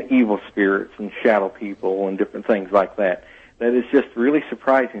and evil spirits and shadow people and different things like that, that it's just really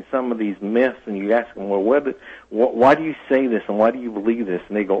surprising, some of these myths, and you ask them, well, why do you say this and why do you believe this?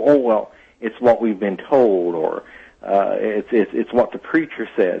 And they go, oh, well, it's what we've been told, or it's what the preacher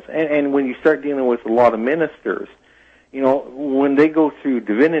says. And when you start dealing with a lot of ministers, when they go through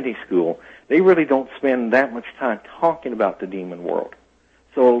divinity school, they really don't spend that much time talking about the demon world.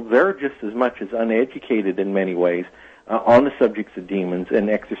 So they're just as much as uneducated in many ways on the subjects of demons and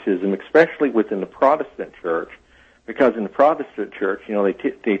exorcism, especially within the Protestant church, because in the Protestant church,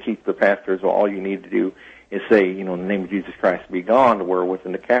 they teach the pastors, well, all you need to do is say, in the name of Jesus Christ be gone, where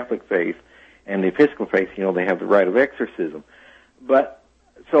within the Catholic faith and the Episcopal faith, they have the rite of exorcism. But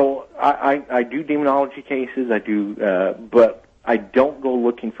so I do demonology cases, but I don't go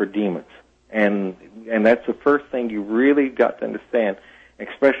looking for demons. And that's the first thing you really got to understand,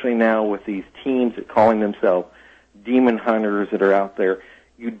 especially now with these teams that calling themselves demon hunters that are out there.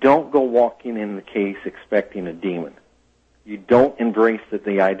 You don't go walking in the case expecting a demon. You don't embrace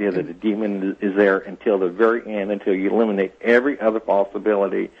the idea that a demon is there until the very end, until you eliminate every other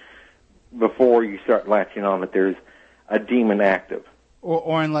possibility before you start latching on that there's a demon active.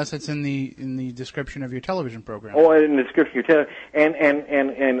 Or unless it's in the description of your television program. Or in the description of your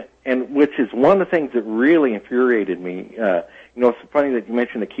television, and which is one of the things that really infuriated me. It's funny that you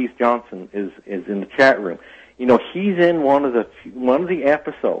mentioned that Keith Johnson is in the chat room. He's in one of the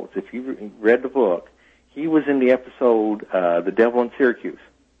episodes. If you read the book, he was in the episode "The Devil in Syracuse,"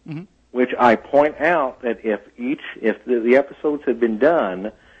 which I point out that if the episodes had been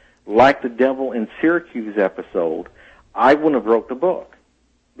done like the Devil in Syracuse episode, I wouldn't have wrote the book,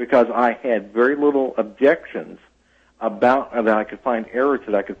 because I had very little objections about that I could find errors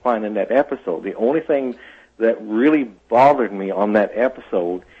that I could find in that episode. The only thing that really bothered me on that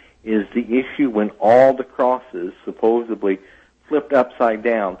episode is the issue when all the crosses supposedly flipped upside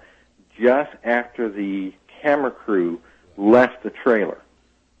down just after the camera crew left the trailer.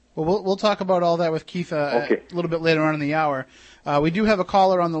 Well, we'll talk about all that with Keith a little bit later on in the hour. We do have a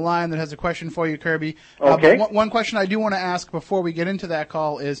caller on the line that has a question for you, Kirby. Okay. One question I do want to ask before we get into that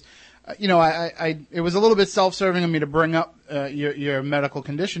call is, it was a little bit self-serving of me to bring up your medical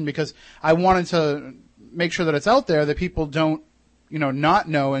condition, because I wanted to make sure that it's out there, that people don't, not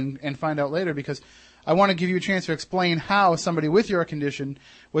know and find out later, because I want to give you a chance to explain how somebody with your condition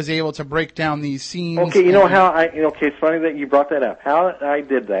was able to break down these scenes. Okay, it's funny that you brought that up. How I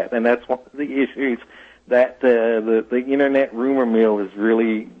did that, and that's one of the issues that the internet rumor mill is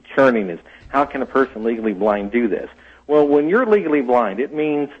really churning, is how can a person legally blind do this? Well, when you're legally blind, it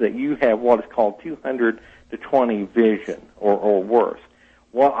means that you have what is called 200/20 vision or worse.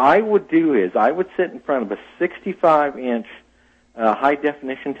 What I would do is I would sit in front of a 65-inch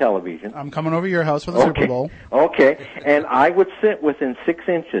high-definition television. I'm coming over to your house for the Super Bowl. Okay, and I would sit within 6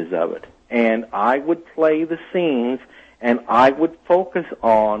 inches of it, and I would play the scenes, and I would focus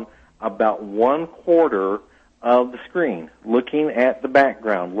on about 1/4 of the screen, looking at the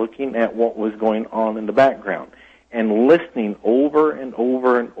background, looking at what was going on in the background, and listening over and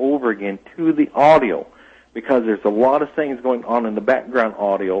over and over again to the audio, because there's a lot of things going on in the background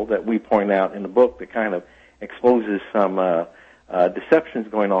audio that we point out in the book that kind of exposes some deceptions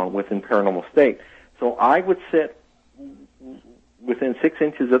going on within Paranormal State. So I would sit within 6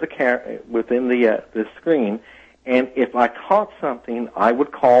 inches of within the screen, and if I caught something, I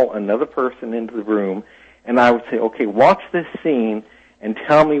would call another person into the room, and I would say, okay, watch this scene and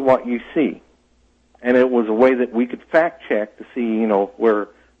tell me what you see. And it was a way that we could fact check to see, we're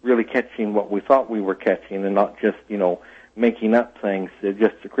really catching what we thought we were catching, and not just, making up things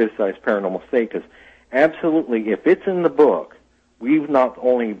just to criticize Paranormal State. Because absolutely, if it's in the book, we've not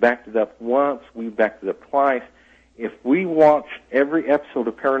only backed it up once, we've backed it up twice. If we watch every episode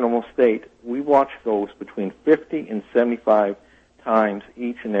of Paranormal State, we watch those between 50 and 75 times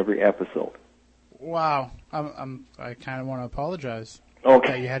each and every episode. Wow. I kind of want to apologize.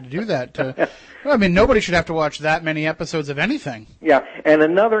 Okay. That you had to do that. Nobody should have to watch that many episodes of anything. Yeah, and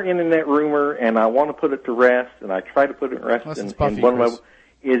another internet rumor, and I want to put it to rest, and I try to put it to rest, and one of them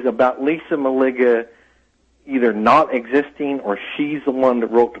is about Lisa Maliga either not existing or she's the one that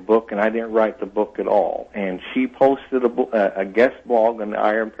wrote the book, and I didn't write the book at all. And she posted a guest blog on the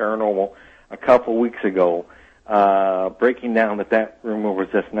Iron Paranormal a couple weeks ago, breaking down that rumor was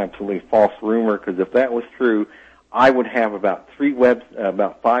just an absolutely false rumor, because if that was true, I would have about 5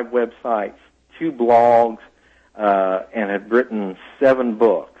 websites, 2 blogs, and had written 7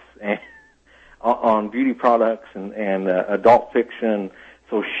 books on beauty products and adult fiction.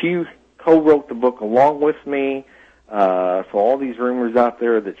 So she co-wrote the book along with me. So all these rumors out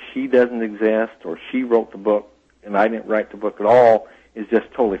there that she doesn't exist or she wrote the book and I didn't write the book at all is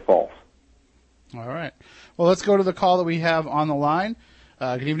just totally false. All right. Well, let's go to the call that we have on the line.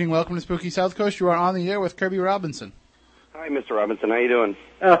 Good evening. Welcome to Spooky South Coast. You are on the air with Kirby Robinson. Hi, Mr. Robinson. How you doing?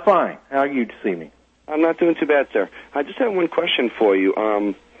 Fine. How are you this evening? I'm not doing too bad, sir. I just have one question for you.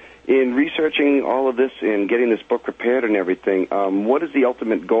 In researching all of this and getting this book prepared and everything, what is the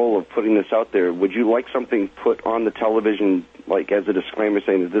ultimate goal of putting this out there? Would you like something put on the television, like as a disclaimer,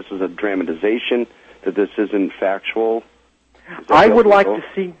 saying that this is a dramatization, that this isn't factual? I would like to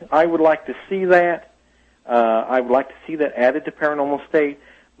see that. I would like to see that added to Paranormal State.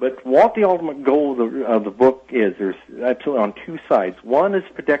 But what the ultimate goal of the book is, there's actually on 2 sides. One is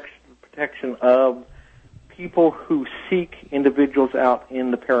protection of people who seek individuals out in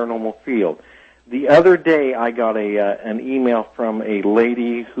the paranormal field. The other day, I got an email from a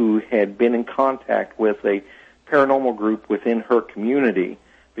lady who had been in contact with a paranormal group within her community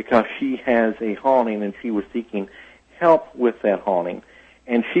because she has a haunting and she was seeking help with that haunting.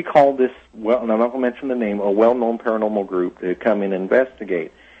 And she called this, and I'm not going to mention the name, a well-known paranormal group to come in and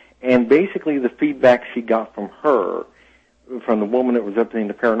investigate. And basically the feedback she got from her, from the woman that was representing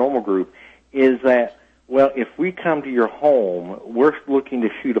the paranormal group, is that, well, if we come to your home, we're looking to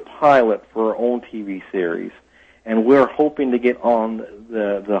shoot a pilot for our own TV series, and we're hoping to get on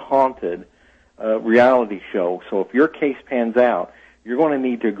the haunted reality show. So if your case pans out, you're going to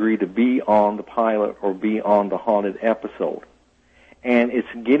need to agree to be on the pilot or be on the haunted episode. And it's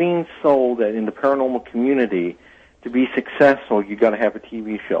getting so that in the paranormal community, to be successful, you got to have a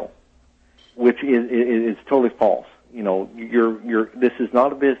TV show, which is totally false. You know, this is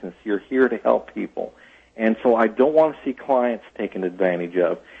not a business. You're here to help people. And so I don't want to see clients taken advantage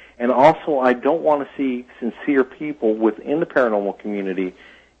of. And also, I don't want to see sincere people within the paranormal community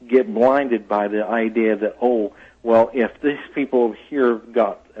get blinded by the idea that, oh, well, if these people over here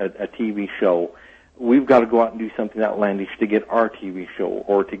got a TV show, we've got to go out and do something outlandish to get our TV show,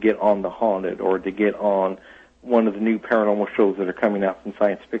 or to get on The Haunted, or to get on one of the new paranormal shows that are coming out from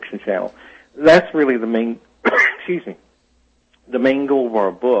Science Fiction Channel. That's really the main, excuse me, the main goal of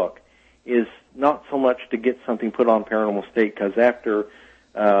our book is not so much to get something put on Paranormal State, because after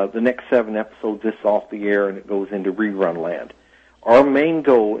the next 7 episodes, this is off the air and it goes into rerun land. Our main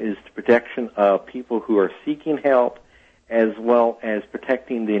goal is the protection of people who are seeking help, as well as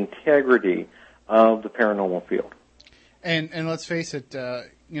protecting the integrity of the paranormal field. And let's face it,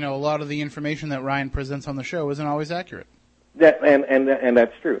 you know, a lot of the information that Ryan presents on the show isn't always accurate. And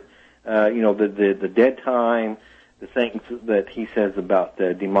that's true. You know, the dead time, the things that he says about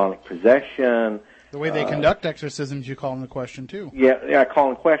the demonic possession. The way they conduct exorcisms, you call into question, too. Yeah, I call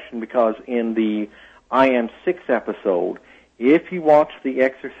into question because in the I Am 6 episode, if you watch the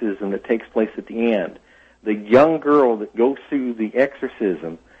exorcism that takes place at the end, the young girl that goes through the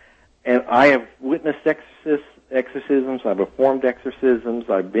exorcism, and I have witnessed exorcisms, I've performed exorcisms,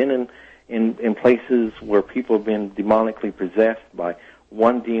 I've been in places where people have been demonically possessed by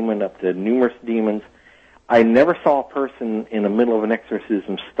one demon up to numerous demons. I never saw a person in the middle of an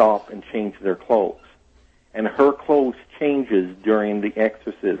exorcism stop and change their clothes. And her clothes changes during the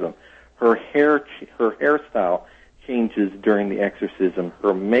exorcism. Her hairstyle changes during the exorcism.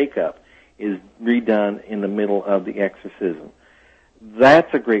 Her makeup is redone in the middle of the exorcism.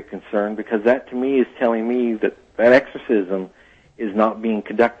 That's a great concern, because that to me is telling me that that exorcism is not being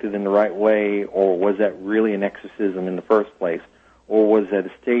conducted in the right way, or was that really an exorcism in the first place, or was that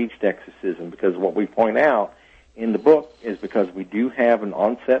a staged exorcism? Because what we point out in the book is because we do have an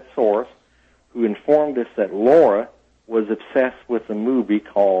on-set source who informed us that Laura was obsessed with a movie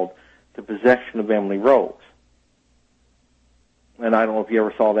called The Possession of Emily Rose. And I don't know if you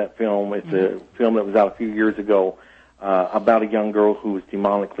ever saw that film. It's a film that was out a few years ago about a young girl who was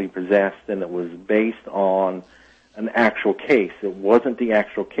demonically possessed, and it was based on an actual case. It wasn't the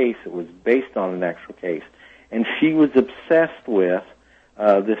actual case. It was based on an actual case. And she was obsessed with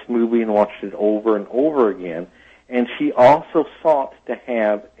this movie and watched it over and over again. And she also sought to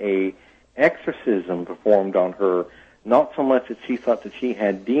have a exorcism performed on her, not so much that she thought that she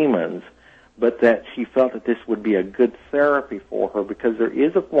had demons, but that she felt that this would be a good therapy for her, because there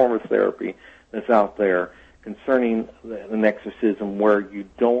is a form of therapy that's out there concerning an exorcism where you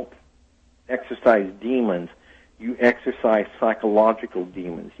don't exorcise demons, you exorcise psychological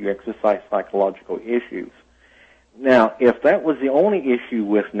demons, you exorcise psychological issues. Now, if that was the only issue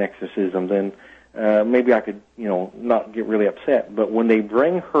with an exorcism, then maybe I could, not get really upset. But when they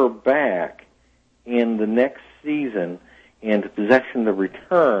bring her back in the next season into Possession the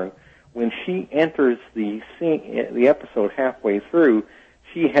Return, when she enters the episode halfway through,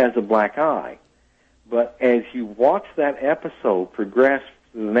 she has a black eye. But as you watch that episode progress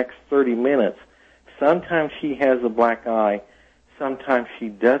through the next 30 minutes, sometimes she has a black eye, sometimes she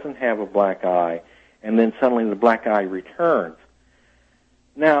doesn't have a black eye, and then suddenly the black eye returns.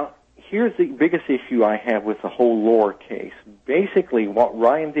 Now, here's the biggest issue I have with the whole Laura case. Basically, what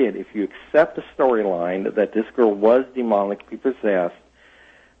Ryan did, if you accept the storyline that this girl was demonically possessed,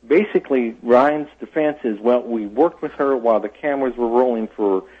 basically Ryan's defense is, well, we worked with her while the cameras were rolling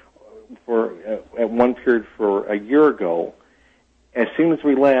for at one period for a year ago. As soon as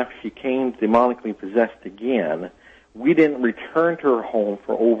we left, she came demonically possessed again. We didn't return to her home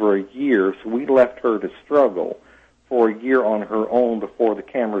for over a year, so we left her to struggle for a year on her own before the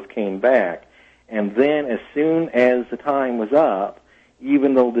cameras came back. And then as soon as the time was up,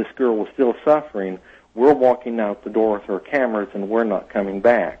 even though this girl was still suffering, we're walking out the door with her cameras and we're not coming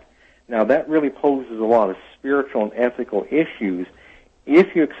back. Now, that really poses a lot of spiritual and ethical issues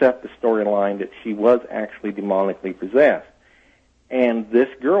if you accept the storyline that she was actually demonically possessed. And this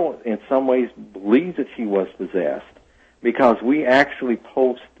girl, in some ways, believes that she was possessed, because we actually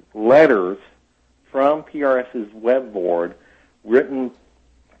post letters from PRS's web board, written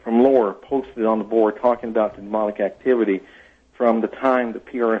from Laura, posted on the board, talking about the demonic activity from the time that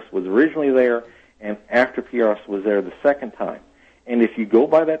PRS was originally there and after PRS was there the second time. And if you go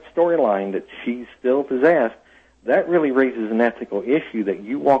by that storyline that she's still possessed, that really raises an ethical issue that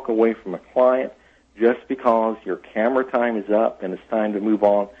you walk away from a client just because your camera time is up and it's time to move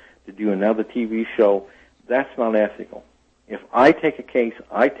on to do another TV show. That's not ethical. If I take a case,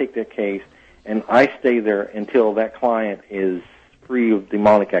 I take that case, and I stay there until that client is free of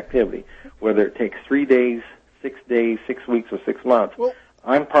demonic activity. Whether it takes 3 days, 6 days, 6 weeks, or 6 months,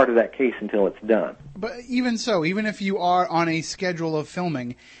 I'm part of that case until it's done. But even so, even if you are on a schedule of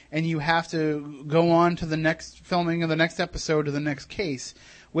filming and you have to go on to the next filming of the next episode or the next case,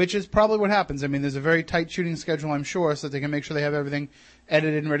 which is probably what happens. I mean, there's a very tight shooting schedule, I'm sure, so that they can make sure they have everything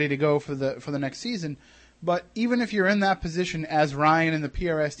edited and ready to go for the next season. But even if you're in that position, as Ryan and the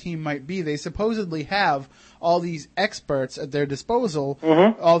PRS team might be, they supposedly have all these experts at their disposal.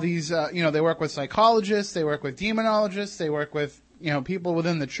 Mm-hmm. All these, they work with psychologists, they work with demonologists, they work with, people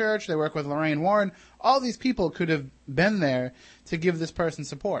within the church, they work with Lorraine Warren. All these people could have been there to give this person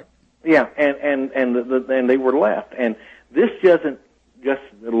support. Yeah, and they were left. And this doesn't just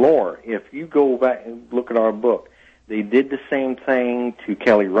lore. If you go back and look at our book, they did the same thing to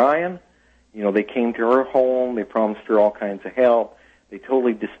Kelly Ryan. They came to her home, they promised her all kinds of help, they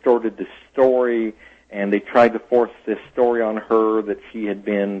totally distorted the story, and they tried to force this story on her that she had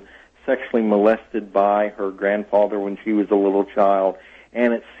been sexually molested by her grandfather when she was a little child.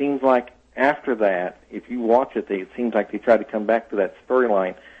 And it seems like after that, if you watch it, it seems like they try to come back to that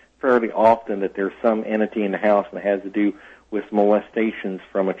storyline fairly often, that there's some entity in the house and it has to do with molestations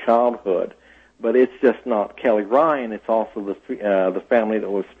from a childhood. But it's just not Kelly Ryan. It's also the family that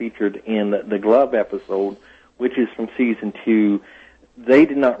was featured in the Glove episode, which is from season 2. They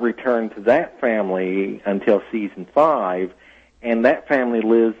did not return to that family until season 5, and that family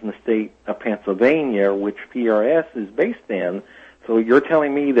lives in the state of Pennsylvania, which PRS is based in. So you're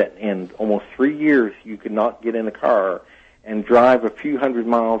telling me that in almost 3 years you could not get in a car and drive a few hundred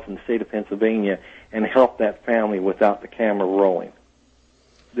miles in the state of Pennsylvania and help that family without the camera rolling?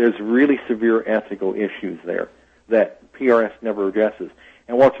 There's really severe ethical issues there that PRS never addresses.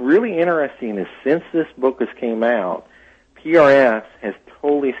 And what's really interesting is since this book has came out, PRS has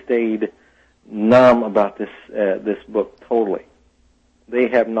totally stayed numb about this book totally. They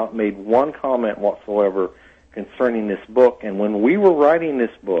have not made one comment whatsoever concerning this book. And when we were writing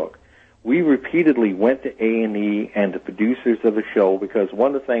this book, we repeatedly went to A&E and the producers of the show, because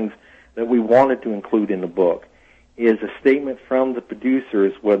one of the things that we wanted to include in the book is a statement from the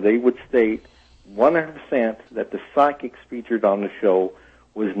producers where they would state 100% that the psychics featured on the show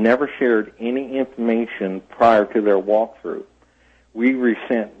was never shared any information prior to their walkthrough. We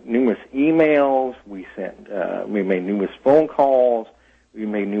sent numerous emails, we made numerous phone calls, we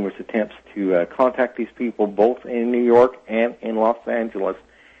made numerous attempts to contact these people both in New York and in Los Angeles,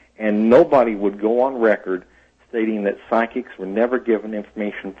 and nobody would go on record stating that psychics were never given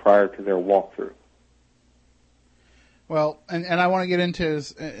information prior to their walkthrough. Well, and I want to get into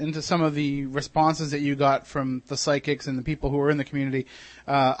some of the responses that you got from the psychics and the people who were in the community.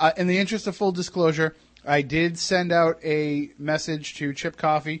 In the interest of full disclosure, I did send out a message to Chip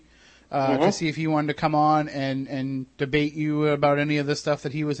Coffey to see if he wanted to come on and debate you about any of the stuff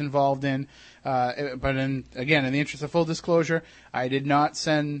that he was involved in. But in the interest of full disclosure, I did not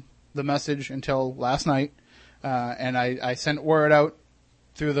send the message until last night, and I sent word out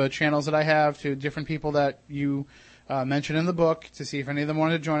through the channels that I have to different people that you mentioned in the book to see if any of them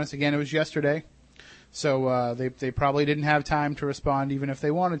wanted to join us. Again, it was yesterday, so they probably didn't have time to respond even if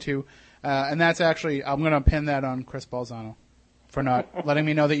they wanted to. And that's actually, I'm going to pin that on Chris Balzano for not letting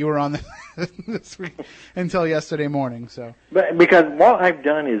me know that you were on this week until yesterday morning. So, but because what I've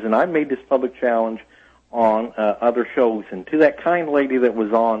done is, and I've made this public challenge on other shows, and to that kind lady that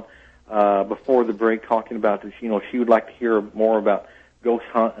was on before the break talking about this, she would like to hear more about ghost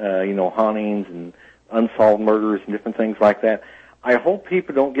hauntings and unsolved murders and different things like that. I hope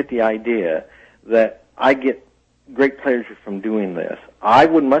people don't get the idea that I get great pleasure from doing this. I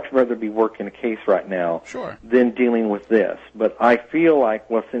would much rather be working a case right now than dealing with this. But I feel like,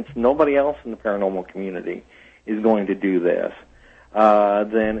 well, since nobody else in the paranormal community is going to do this,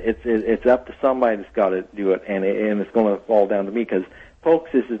 then it's up to somebody that's got to do it, and it's going to fall down to me. Because,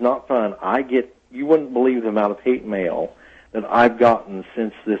 folks, this is not fun. You wouldn't believe the amount of hate mail that I've gotten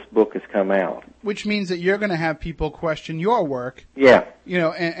since this book has come out. Which means that you're going to have people question your work. Yeah.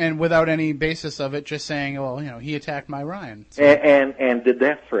 And without any basis of it, just saying, well, he attacked my Ryan. So. And the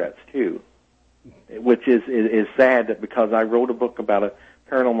death threats, too, which is sad that because I wrote a book about a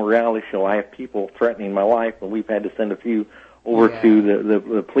paranormal reality show, I have people threatening my life, and we've had to send a few over to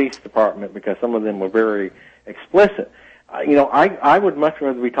the police department because some of them were very explicit. I would much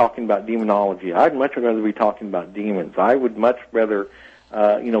rather be talking about demonology. I'd much rather be talking about demons. I would much rather,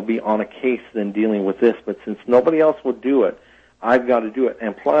 be on a case than dealing with this. But since nobody else will do it, I've got to do it.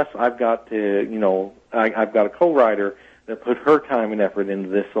 And plus, I've got to, I've got a co-writer that put her time and effort into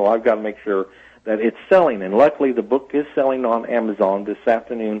this, so I've got to make sure that it's selling. And luckily, the book is selling on Amazon. This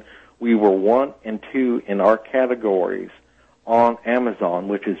afternoon, We were 1 and 2 in our categories on Amazon,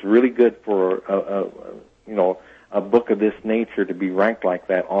 which is really good for a book of this nature to be ranked like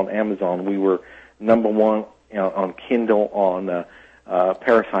that on Amazon. We were number 1 on Kindle on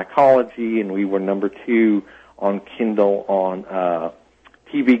parapsychology, and we were number 2 on Kindle on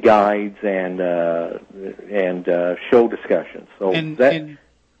TV guides and show discussions. So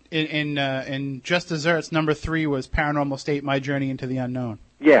in Just Desserts, number 3 was Paranormal State: My Journey into the Unknown.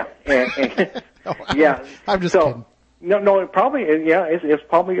 Yeah, yeah. I'm just kidding. No, it probably, it's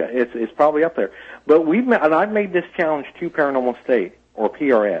probably up there. But I've made this challenge to Paranormal State, or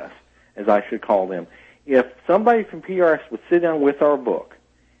PRS, as I should call them. If somebody from PRS would sit down with our book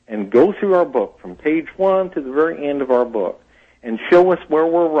and go through our book from page 1 to the very end of our book and show us where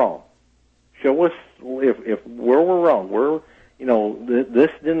we're wrong, show us if where we're wrong, this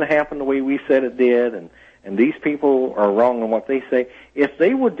didn't happen the way we said it did, and these people are wrong in what they say. If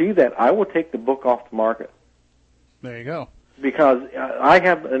they would do that, I would take the book off the market. There you go. Because I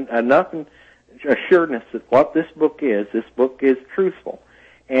have enough assuredness that what this book is truthful.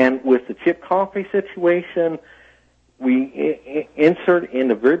 And with the Chip Coffey situation, we insert in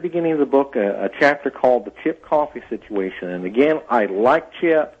the very beginning of the book a chapter called the Chip Coffey situation. And again, I like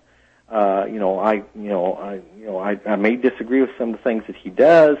Chip. I may disagree with some of the things that he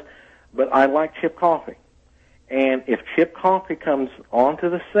does, but I like Chip Coffey. And if Chip Coffey comes onto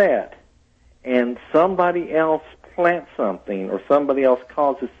the set and somebody else plants something or somebody else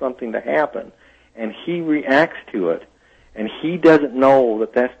causes something to happen and he reacts to it and he doesn't know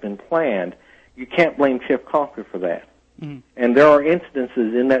that that's been planned, you can't blame Chip Coffey for that. Mm-hmm. And there are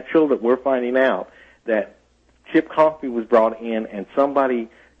instances in that show that we're finding out that Chip Coffey was brought in and somebody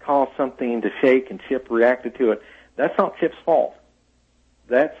caused something to shake and Chip reacted to it. That's not Chip's fault.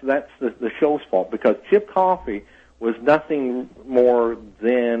 That's the show's fault, because Chip Coffey was nothing more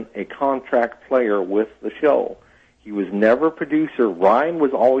than a contract player with the show. He was never a producer. Ryan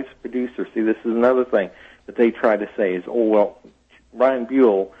was always a producer. See, this is another thing that they try to say is, Ryan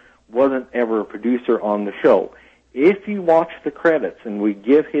Buell wasn't ever a producer on the show. If you watch the credits, and we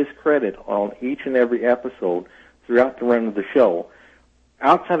give his credit on each and every episode throughout the run of the show,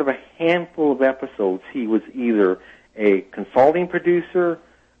 outside of a handful of episodes, he was either a consulting producer,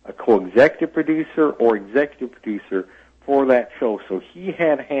 a co-executive producer, or executive producer for that show. So he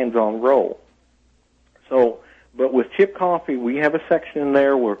had a hands-on role. But with Chip Coffey, we have a section in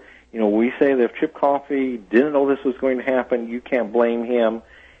there where, we say that if Chip Coffey didn't know this was going to happen, you can't blame him.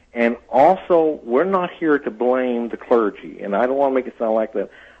 And also, we're not here to blame the clergy. And I don't want to make it sound like that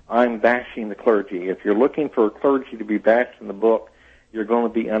I'm bashing the clergy. If you're looking for clergy to be bashed in the book, you're going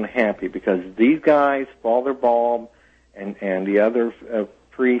to be unhappy, because these guys, Father Bob and the other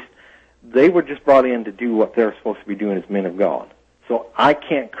priests, they were just brought in to do what they're supposed to be doing as men of God. So I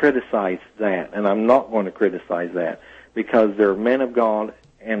can't criticize that, and I'm not going to criticize that, because they're men of God,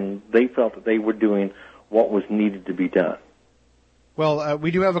 and they felt that they were doing what was needed to be done. Well,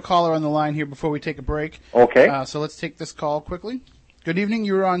 we do have a caller on the line here before we take a break. Okay. So let's take this call quickly. Good evening.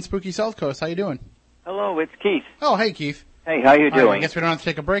 You were on Spooky South Coast. How you doing? Hello, it's Keith. Oh, hey, Keith. Hey, how you doing? I guess we don't have to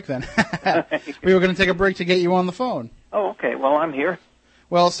take a break then. We were going to take a break to get you on the phone. Oh, okay. Well, I'm here.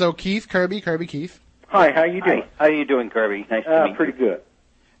 Well, so Keith, Kirby Keith. Hi, how you doing? Hi. How you doing, Kirby? Nice to meet you. Pretty good.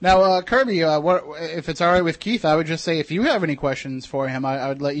 Now, Kirby, if it's all right with Keith, I would just say if you have any questions for him, I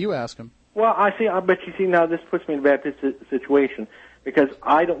would let you ask him. Well, I bet you see now this puts me in a bad situation, because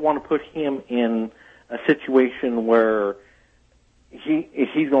I don't want to put him in a situation where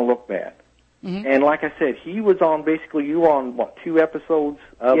he's going to look bad. Mm-hmm. And like I said, you were on, 2 episodes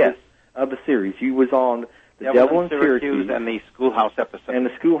of the series. You was on The Devil in Syracuse and the Schoolhouse episode. And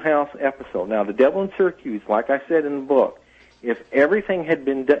the Schoolhouse episode. Now, The Devil in Syracuse, like I said in the book, if everything had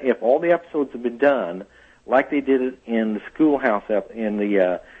been done, if all the episodes had been done like they did it in the Schoolhouse in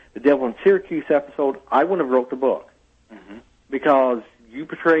the Devil in Syracuse episode, I wouldn't have wrote the book. Mm-hmm. Because you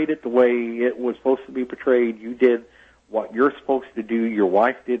portrayed it the way it was supposed to be portrayed. You did what you're supposed to do. Your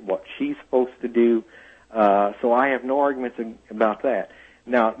wife did what she's supposed to do. So I have no arguments about that.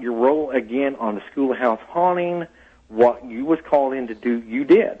 Now, your role, again, on the Schoolhouse Haunting, what you was called in to do, you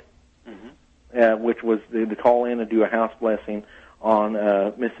did. Mm-hmm. Which was the call in to do a house blessing on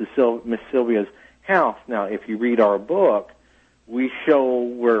Miss Sylvia's house. Now, if you read our book, we show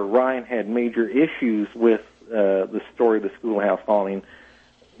where Ryan had major issues with the story of the Schoolhouse Haunting,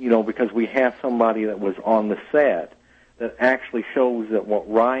 because we have somebody that was on the set that actually shows that what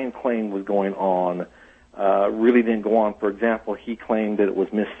Ryan claimed was going on really didn't go on. For example, he claimed that it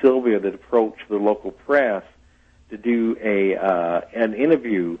was Miss Sylvia that approached the local press to do an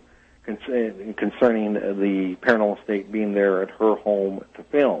interview concerning the Paranormal State being there at her home to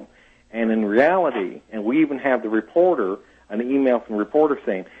film. And in reality, and we even have the reporter, an email from the reporter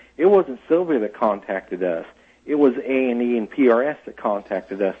saying, it wasn't Sylvia that contacted us. It was A&E and PRS that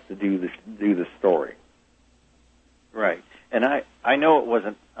contacted us to do the story. Right. And I know it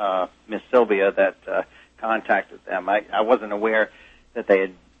wasn't Miss Sylvia that contacted them. I wasn't aware that they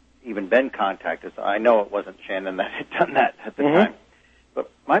had even been contacted. So I know it wasn't Shannon that had done that at the time. But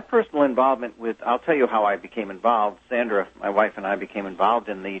my personal involvement I'll tell you how I became involved. Sandra, my wife, and I became involved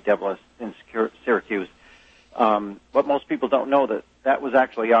in the Devil in Syracuse. What most people don't know, that was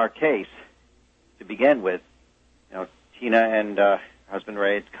actually our case to begin with. You know, Tina and husband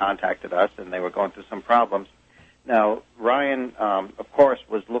Ray had contacted us, and they were going through some problems. Now, Ryan, of course,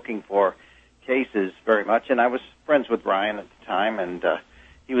 was looking for cases very much, and I was friends with Ryan at the time, and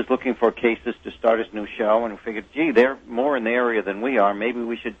he was looking for cases to start his new show, and we figured, gee, they're more in the area than we are. Maybe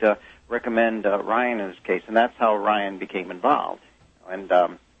we should recommend Ryan in his case, and that's how Ryan became involved. And,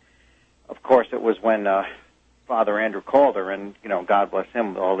 of course, it was when Father Andrew Calder, and, you know, God bless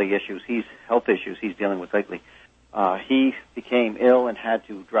him, all the health issues he's dealing with lately, he became ill and had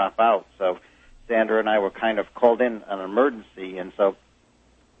to drop out. So Sandra and I were kind of called in on an emergency, and so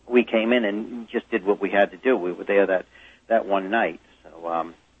we came in and just did what we had to do. We were there that one night.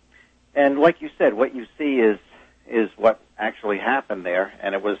 So, and like you said, what you see is what actually happened there,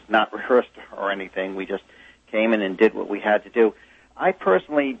 and it was not rehearsed or anything. We just came in and did what we had to do. I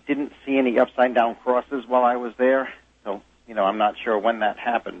personally didn't see any upside-down crosses while I was there, so, you know, I'm not sure when that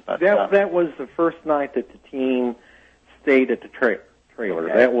happened. But that was the first night that the team stayed at the trailer.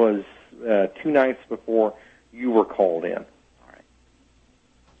 Okay. That was 2 nights before you were called in. All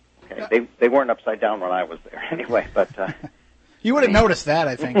right. Okay, they weren't upside down when I was there anyway, but... You would have noticed that,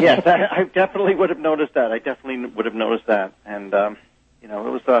 I think. Yes, I definitely would have noticed that. And, you know,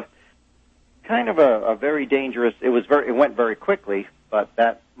 it was kind of a very dangerous... It went very quickly, but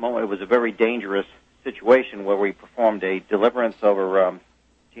that moment, it was a very dangerous situation where we performed a deliverance over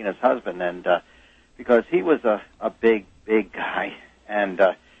Tina's husband, and because he was a big guy, and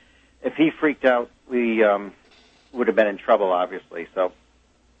if he freaked out, we would have been in trouble, obviously. So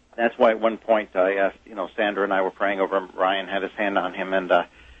that's why at one point I asked, you know, Sandra and I were praying over him. Ryan had his hand on him, and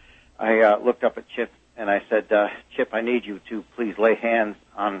I looked up at Chip and I said, Chip, I need you to please lay hands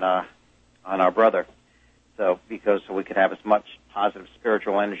on our brother, so we could have as much positive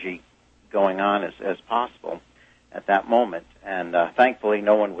spiritual energy going on as possible at that moment. And thankfully,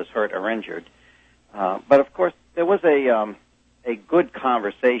 no one was hurt or injured. But of course, there was a good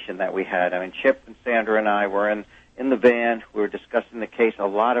conversation that we had. I mean, Chip and Sandra and I were in the van. We were discussing the case. A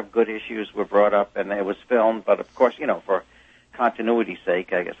lot of good issues were brought up, and it was filmed. But of course, you know, for continuity's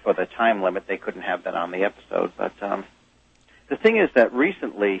sake, I guess for the time limit, they couldn't have that on the episode. But the thing is that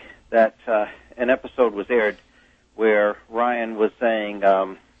recently that an episode was aired where Ryan was saying,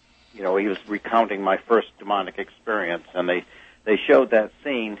 you know, he was recounting my first demonic experience, and they showed that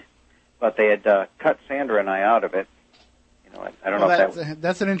scene, but they had cut Sandra and I out of it. You know, I don't know if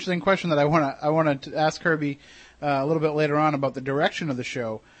that's an interesting question that I want to ask Kirby a little bit later on about the direction of the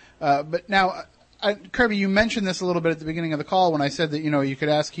show. But now, Kirby, you mentioned this a little bit at the beginning of the call when I said that, you know, you could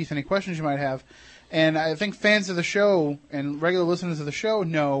ask Keith any questions you might have. And I think fans of the show and regular listeners of the show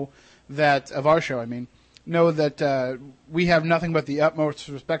know that we have nothing but the utmost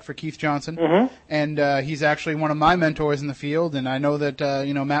respect for Keith Johnson, and he's actually one of my mentors in the field. And I know that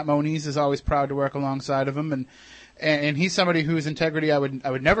you know, Matt Moniz is always proud to work alongside of him, and he's somebody whose integrity I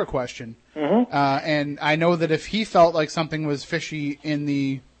would never question. And I know that if he felt like something was fishy in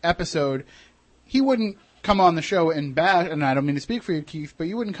the episode, he wouldn't come on the show and bash. And I don't mean to speak for you, Keith, but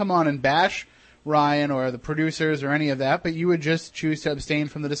you wouldn't come on and bash Ryan or the producers or any of that, but you would just choose to abstain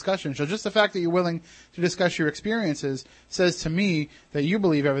from the discussion. So just the fact that you're willing to discuss your experiences says to me that you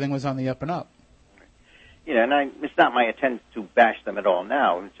believe everything was on the up and up. You know, and it's not my intent to bash them at all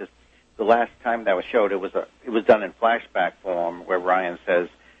now. It's just the last time that was showed, it was done in flashback form where Ryan says,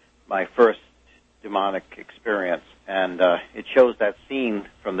 my first demonic experience, and it shows that scene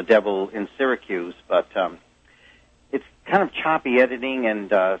from The Devil in Syracuse, but it's kind of choppy editing,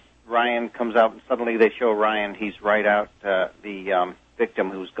 and Ryan comes out, and suddenly they show Ryan. He's right out the victim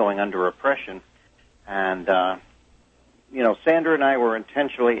who's going under oppression. And, you know, Sandra and I were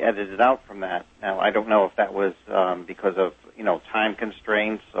intentionally edited out from that. Now, I don't know if that was because of, you know, time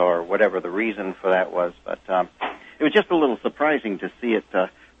constraints or whatever the reason for that was. But it was just a little surprising to see it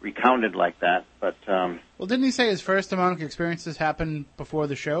recounted like that. But well, didn't he say his first demonic experiences happened before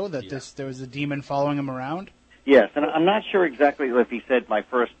the show, that there was a demon following him around? Yes, and I'm not sure exactly if he said my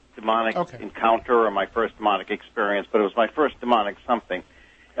first demonic encounter or my first demonic experience, but it was my first demonic something.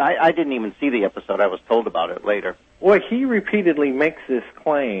 I didn't even see the episode. I was told about it later. Well, he repeatedly makes this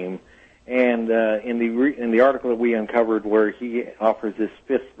claim, And in the article that we uncovered, where he offers this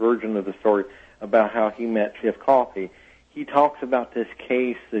fifth version of the story about how he met Schiff Coffey, he talks about this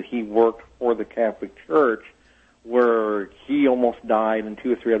case that he worked for the Catholic Church, where he almost died, and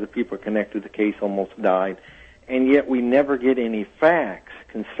 2 or 3 other people connected to the case almost died, and yet we never get any facts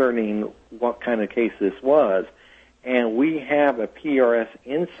concerning what kind of case this was. And we have a PRS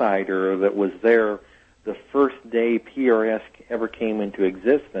insider that was there the first day PRS ever came into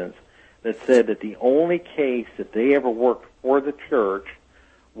existence, that said that the only case that they ever worked for the church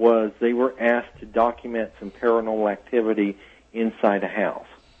was they were asked to document some paranormal activity inside a house.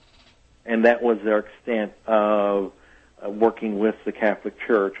 And that was their extent of working with the Catholic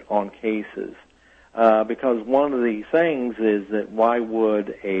Church on cases. Because one of the things is that why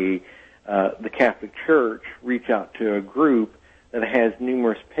would the Catholic Church reach out to a group that has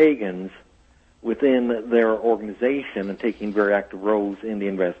numerous pagans within their organization and taking very active roles in the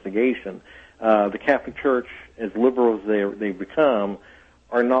investigation? The Catholic Church, as liberal as they become,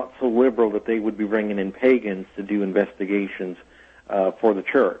 are not so liberal that they would be bringing in pagans to do investigations for the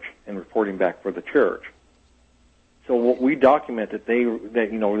church and reporting back for the church. So what we document that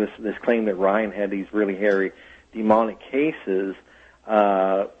this claim that Ryan had these really hairy demonic cases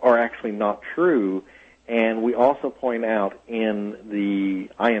are actually not true. And we also point out in the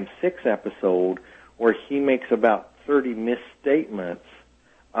I Am 6 episode where he makes about 30 misstatements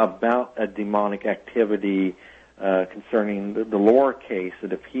about a demonic activity concerning the Laura case,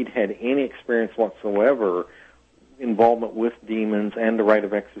 that if he'd had any experience whatsoever, involvement with demons and the rite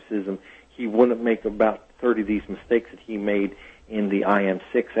of exorcism, he wouldn't make about 30 of these mistakes that he made in the I Am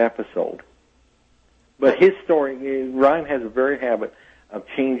 6 episode. But his story, Ryan has a very habit of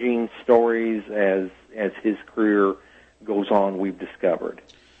changing stories as his career goes on, we've discovered.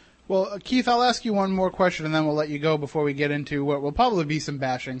 Well, Keith, I'll ask you one more question, and then we'll let you go before we get into what will probably be some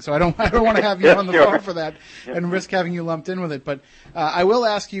bashing. So I don't want to have you on the phone for that and risk having you lumped in with it. But I will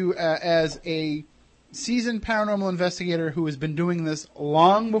ask you, as a seasoned paranormal investigator who has been doing this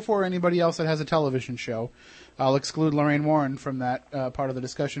long before anybody else that has a television show. I'll exclude Lorraine Warren from that part of the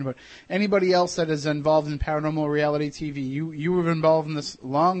discussion, but anybody else that is involved in paranormal reality TV, you were involved in this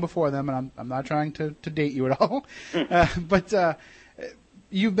long before them, and I'm not trying to date you at all, but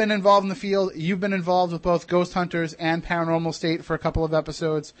you've been involved in the field. You've been involved with both Ghost Hunters and Paranormal State for a couple of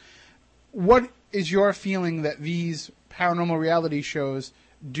episodes. What is your feeling that these paranormal reality shows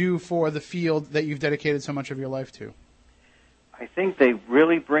do for the field that you've dedicated so much of your life to? I think they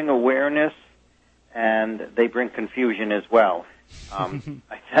really bring awareness, and they bring confusion as well.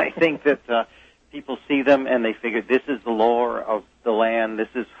 I think that people see them and they figure this is the lore of the land, this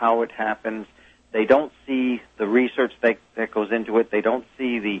is how it happens. They don't see the research that goes into it. They don't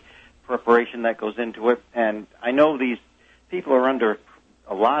see the preparation that goes into it. And I know these people are under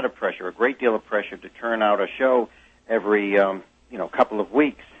a lot of pressure, a great deal of pressure, to turn out a show every couple of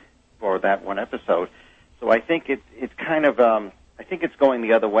weeks for that one episode. So I think it's kind of I think it's going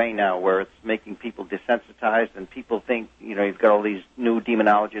the other way now, where it's making people desensitized, and people think, you've got all these new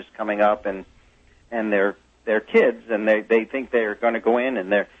demonologists coming up, and they're kids, and they think they're going to go in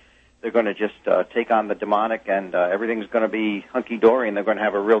and they're going to just take on the demonic, and everything's going to be hunky-dory, and they're going to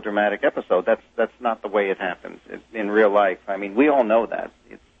have a real dramatic episode. That's not the way it happens in real life. I mean, we all know that.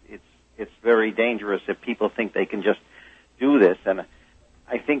 It's very dangerous if people think they can just do this, and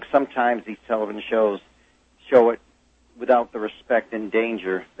I think sometimes these television shows show it without the respect and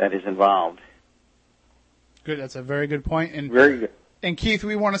danger that is involved. Good. That's a very good point. And very good. And Keith,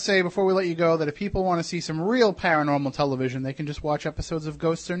 we want to say before we let you go that if people want to see some real paranormal television, they can just watch episodes of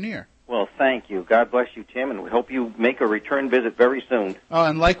Ghosts Are Near. Well, thank you. God bless you, Tim, and we hope you make a return visit very soon. Oh,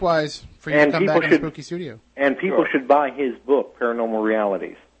 and likewise for you to come back in the Spooky Studio. And people should buy his book, Paranormal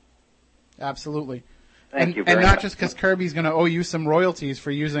Realities. Absolutely. Thank you and very much. not just because Kirby's going to owe you some royalties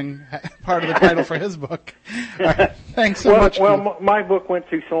for using part of the title for his book. All right. Thanks so much. Well, my book went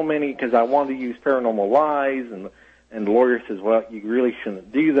through so many because I wanted to use paranormal lies, and the lawyer says, well, you really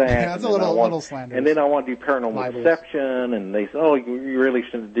shouldn't do that. Yeah, that's a little slanderous. And then I want to do paranormal deception, and they say, oh, you really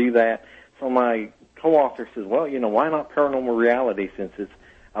shouldn't do that. So my co-author says, well, why not Paranormal Reality, since it's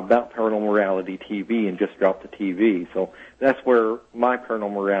about Paranormal Reality TV, and just drop the TV. So that's where my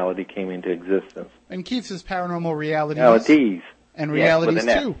Paranormal Reality came into existence. And Keith's is Paranormal Realities. Realities. And Realities,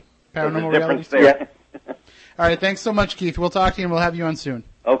 too. Paranormal Realities, too. Yeah. All right, thanks so much, Keith. We'll talk to you, and we'll have you on soon.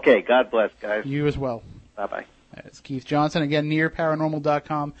 Okay, God bless, guys. You as well. Bye-bye. It's Keith Johnson. Again,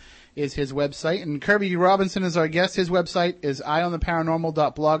 nearparanormal.com is his website. And Kirby Robinson is our guest. His website is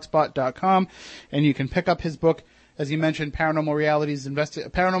eyeontheparanormal.blogspot.com. And you can pick up his book, as you mentioned,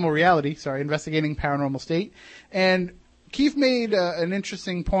 Investigating Paranormal State. And Keith made an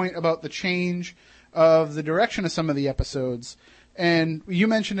interesting point about the change of the direction of some of the episodes. And you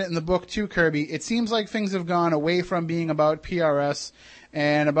mentioned it in the book too, Kirby. It seems like things have gone away from being about PRS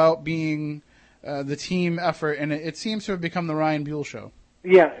and about being the team effort, and it seems to have become the Ryan Buell show.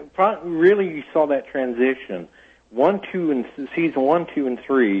 Yeah, really you saw that transition. Season 1, 2, and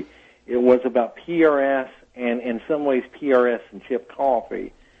 3, it was about PRS and in some ways PRS and Chip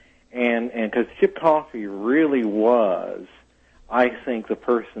Coffey. And because Chip Coffey really was, I think, the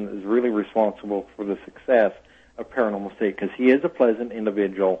person that is really responsible for the success of Paranormal State, because he is a pleasant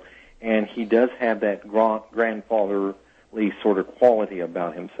individual, and he does have that grandfatherly sort of quality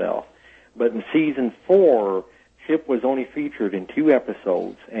about himself. But in Season 4, Chip was only featured in 2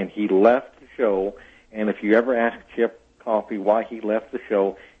 episodes, and he left the show, and if you ever ask Chip Coffey why he left the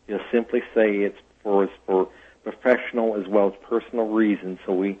show, he'll simply say it's for professional as well as personal reasons,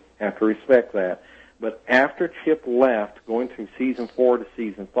 so we have to respect that. But after Chip left, going through Season 4 to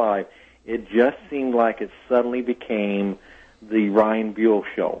Season 5, it just seemed like it suddenly became the Ryan Buell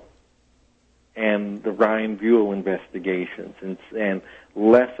show and the Ryan Buell investigations, and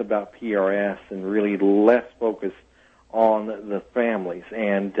less about PRS and really less focused on the families.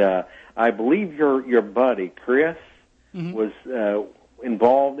 And I believe your buddy, Chris, was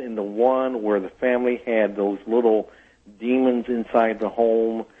involved in the one where the family had those little demons inside the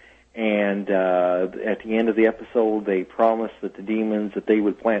home, and at the end of the episode, they promised that the demons, that they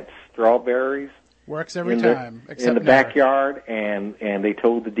would plant strawberries. Works every time. In the backyard, and they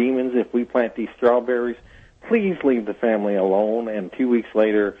told the demons, if we plant these strawberries, please leave the family alone. And 2 weeks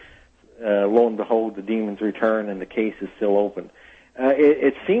later, lo and behold, the demons return, and the case is still open.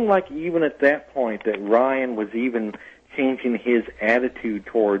 It seemed like even at that point that Ryan was even changing his attitude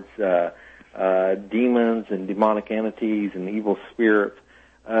towards demons and demonic entities and evil spirits,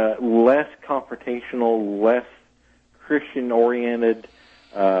 less confrontational, less Christian-oriented,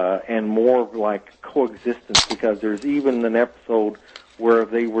 and more like coexistence, because there's even an episode where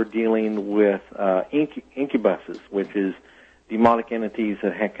they were dealing with incubuses, which is demonic entities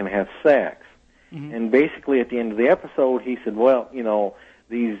that can have sex. And basically at the end of the episode, he said, well,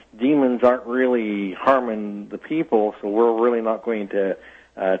 these demons aren't really harming the people, so we're really not going to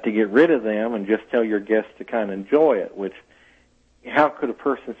get rid of them, and just tell your guests to kind of enjoy it, which, how could a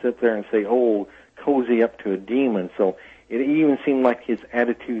person sit there and say, oh, cozy up to a demon? So it even seemed like his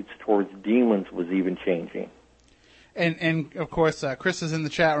attitudes towards demons was even changing. And of course, Chris is in the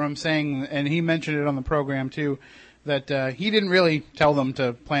chat room saying, and he mentioned it on the program too, that he didn't really tell them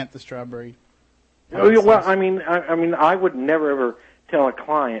to plant the strawberry. Well, I mean, I would never ever tell a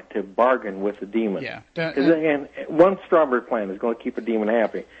client to bargain with a demon. Yeah. And one strawberry plant is going to keep a demon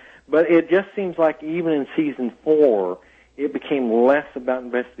happy. But it just seems like even in Season 4, it became less about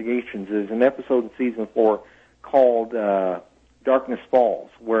investigations. There's an episode in Season 4 called Darkness Falls,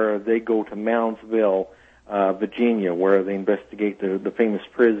 where they go to Moundsville, Virginia, where they investigate the famous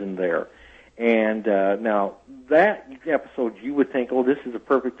prison there. And now, that episode, you would think, oh, this is a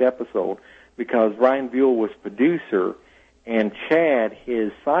perfect episode, because Ryan Buell was producer, and Chad,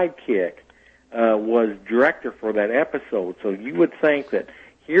 his sidekick, was director for that episode. So you would think that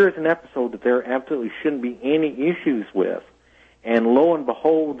here's an episode that there absolutely shouldn't be any issues with. And lo and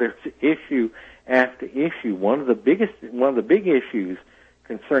behold, there's issue after issue. One of the big issues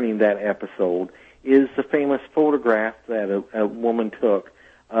concerning that episode is the famous photograph that a woman took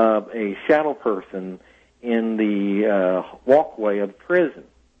of a shadow person in the walkway of the prison.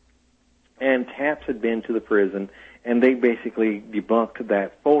 And TAPS had been to the prison, and they basically debunked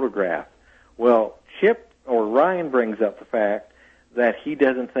that photograph. Well, Ryan brings up the fact that he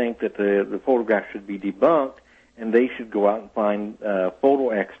doesn't think that the photograph should be debunked, and they should go out and find photo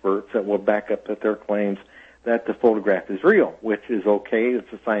experts that will back up their claims that the photograph is real, which is okay.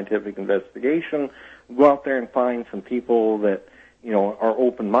 It's a scientific investigation. Go out there and find some people that, are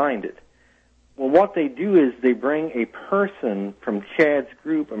open-minded. Well, what they do is they bring a person from Chad's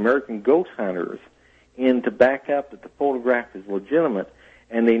group, American Ghost Hunters, in to back up that the photograph is legitimate,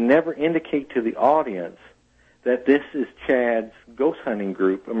 and they never indicate to the audience that this is Chad's ghost hunting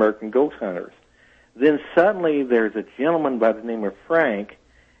group, American Ghost Hunters. Then suddenly there's a gentleman by the name of Frank,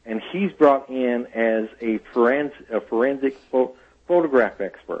 and he's brought in as a forensic photograph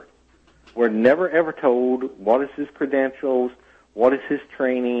expert. We're never ever told what is his credentials, what is his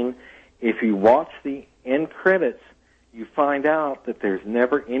training. If you watch the end credits, you find out that there's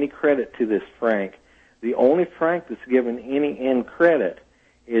never any credit to this Frank. The only Frank that's given any end credit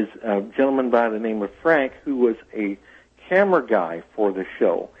is a gentleman by the name of Frank, who was a camera guy for the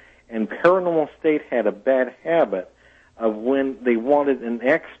show. And Paranormal State had a bad habit of, when they wanted an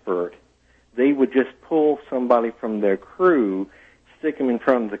expert, they would just pull somebody from their crew, stick him in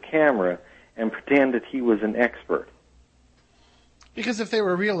front of the camera, and pretend that he was an expert. Because if they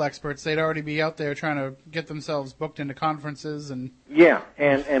were real experts, they'd already be out there trying to get themselves booked into conferences and... Yeah,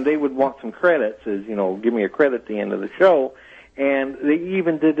 and they would want some credits, as, you know, give me a credit at the end of the show. And they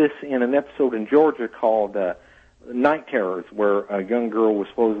even did this in an episode in Georgia called Night Terrors, where a young girl was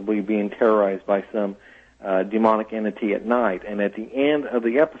supposedly being terrorized by some demonic entity at night. And at the end of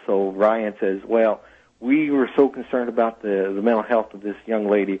the episode, Ryan says, well, we were so concerned about the mental health of this young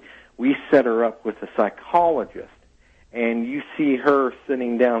lady, we set her up with a psychologist. And you see her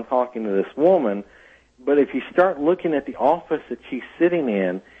sitting down talking to this woman, but if you start looking at the office that she's sitting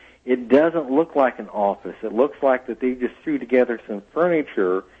in, it doesn't look like an office. It looks like that they just threw together some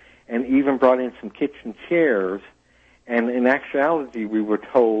furniture and even brought in some kitchen chairs. And in actuality, we were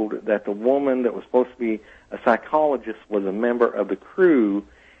told that the woman that was supposed to be a psychologist was a member of the crew,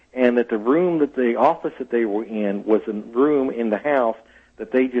 and that the office that they were in was a room in the house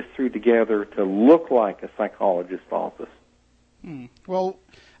that they just threw together to look like a psychologist's office. Well,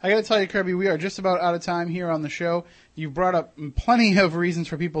 I got to tell you, Kirby, we are just about out of time here on the show. You've brought up plenty of reasons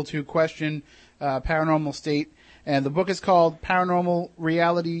for people to question Paranormal State, and the book is called Paranormal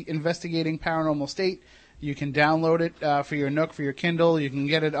Reality Investigating Paranormal State. You can download it for your Nook, for your Kindle. You can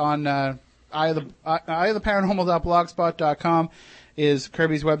get it on eyeoftheparanormal.blogspot.com is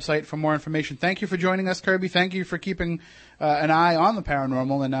Kirby's website for more information. Thank you for joining us, Kirby. Thank you for keeping an eye on the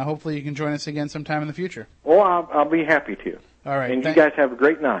paranormal, and hopefully you can join us again sometime in the future. Well, I'll be happy to. All right. And you guys have a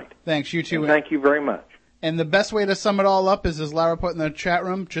great night. Thanks, you too. And thank you very much. And the best way to sum it all up is, as Lara put in the chat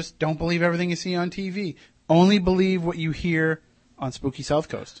room, just don't believe everything you see on TV. Only believe what you hear on Spooky South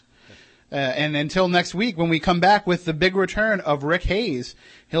Coast. And until next week, when we come back with the big return of Rick Hayes,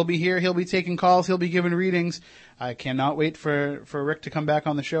 he'll be here, he'll be taking calls, he'll be giving readings. I cannot wait for Rick to come back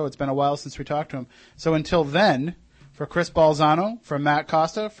on the show. It's been a while since we talked to him. So until then, for Chris Balzano, for Matt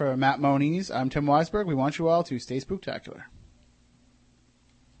Costa, for Matt Moniz, I'm Tim Weisberg. We want you all to stay spooktacular.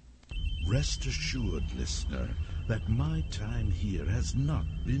 Rest assured, listener, that my time here has not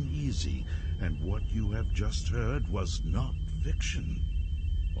been easy, and what you have just heard was not fiction.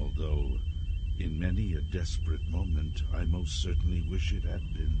 Although, in many a desperate moment, I most certainly wish it had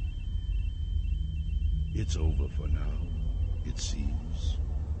been. It's over for now, it seems.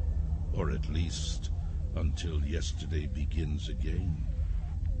 Or at least, until yesterday begins again.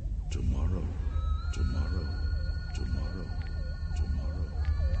 Tomorrow, tomorrow, tomorrow, tomorrow,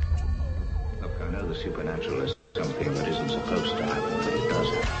 tomorrow. Look, I know the supernatural is something that isn't supposed to happen, but it does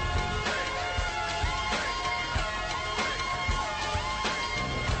happen.